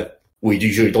something that we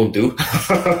usually don't do.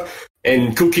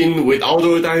 And cooking with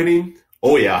outdoor dining,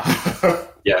 oh yeah.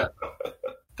 Yeah,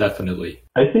 definitely.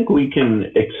 I think we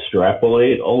can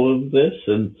extrapolate all of this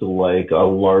into like a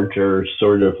larger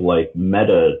sort of like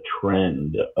meta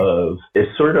trend of a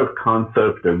sort of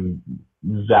concept of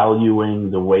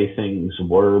valuing the way things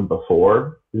were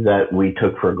before that we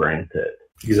took for granted.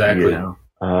 Exactly.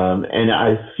 And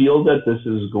I feel that this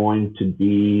is going to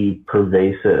be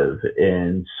pervasive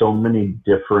in so many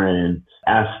different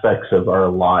aspects of our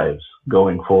lives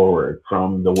going forward,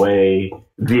 from the way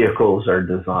vehicles are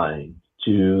designed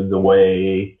to the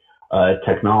way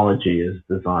technology is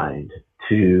designed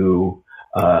to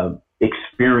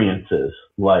experiences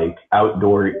like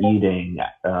outdoor eating,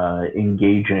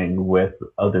 engaging with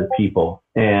other people.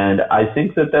 And I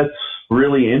think that that's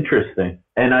really interesting.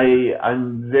 And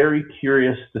I'm very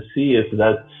curious to see if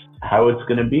that's how it's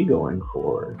going to be going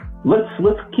forward. Let's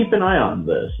keep an eye on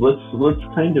this. Let's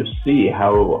kind of see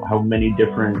how many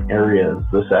different areas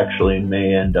this actually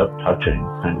may end up touching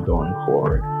kind of going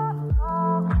forward.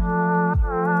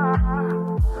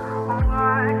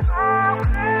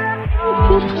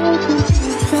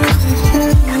 Thank you.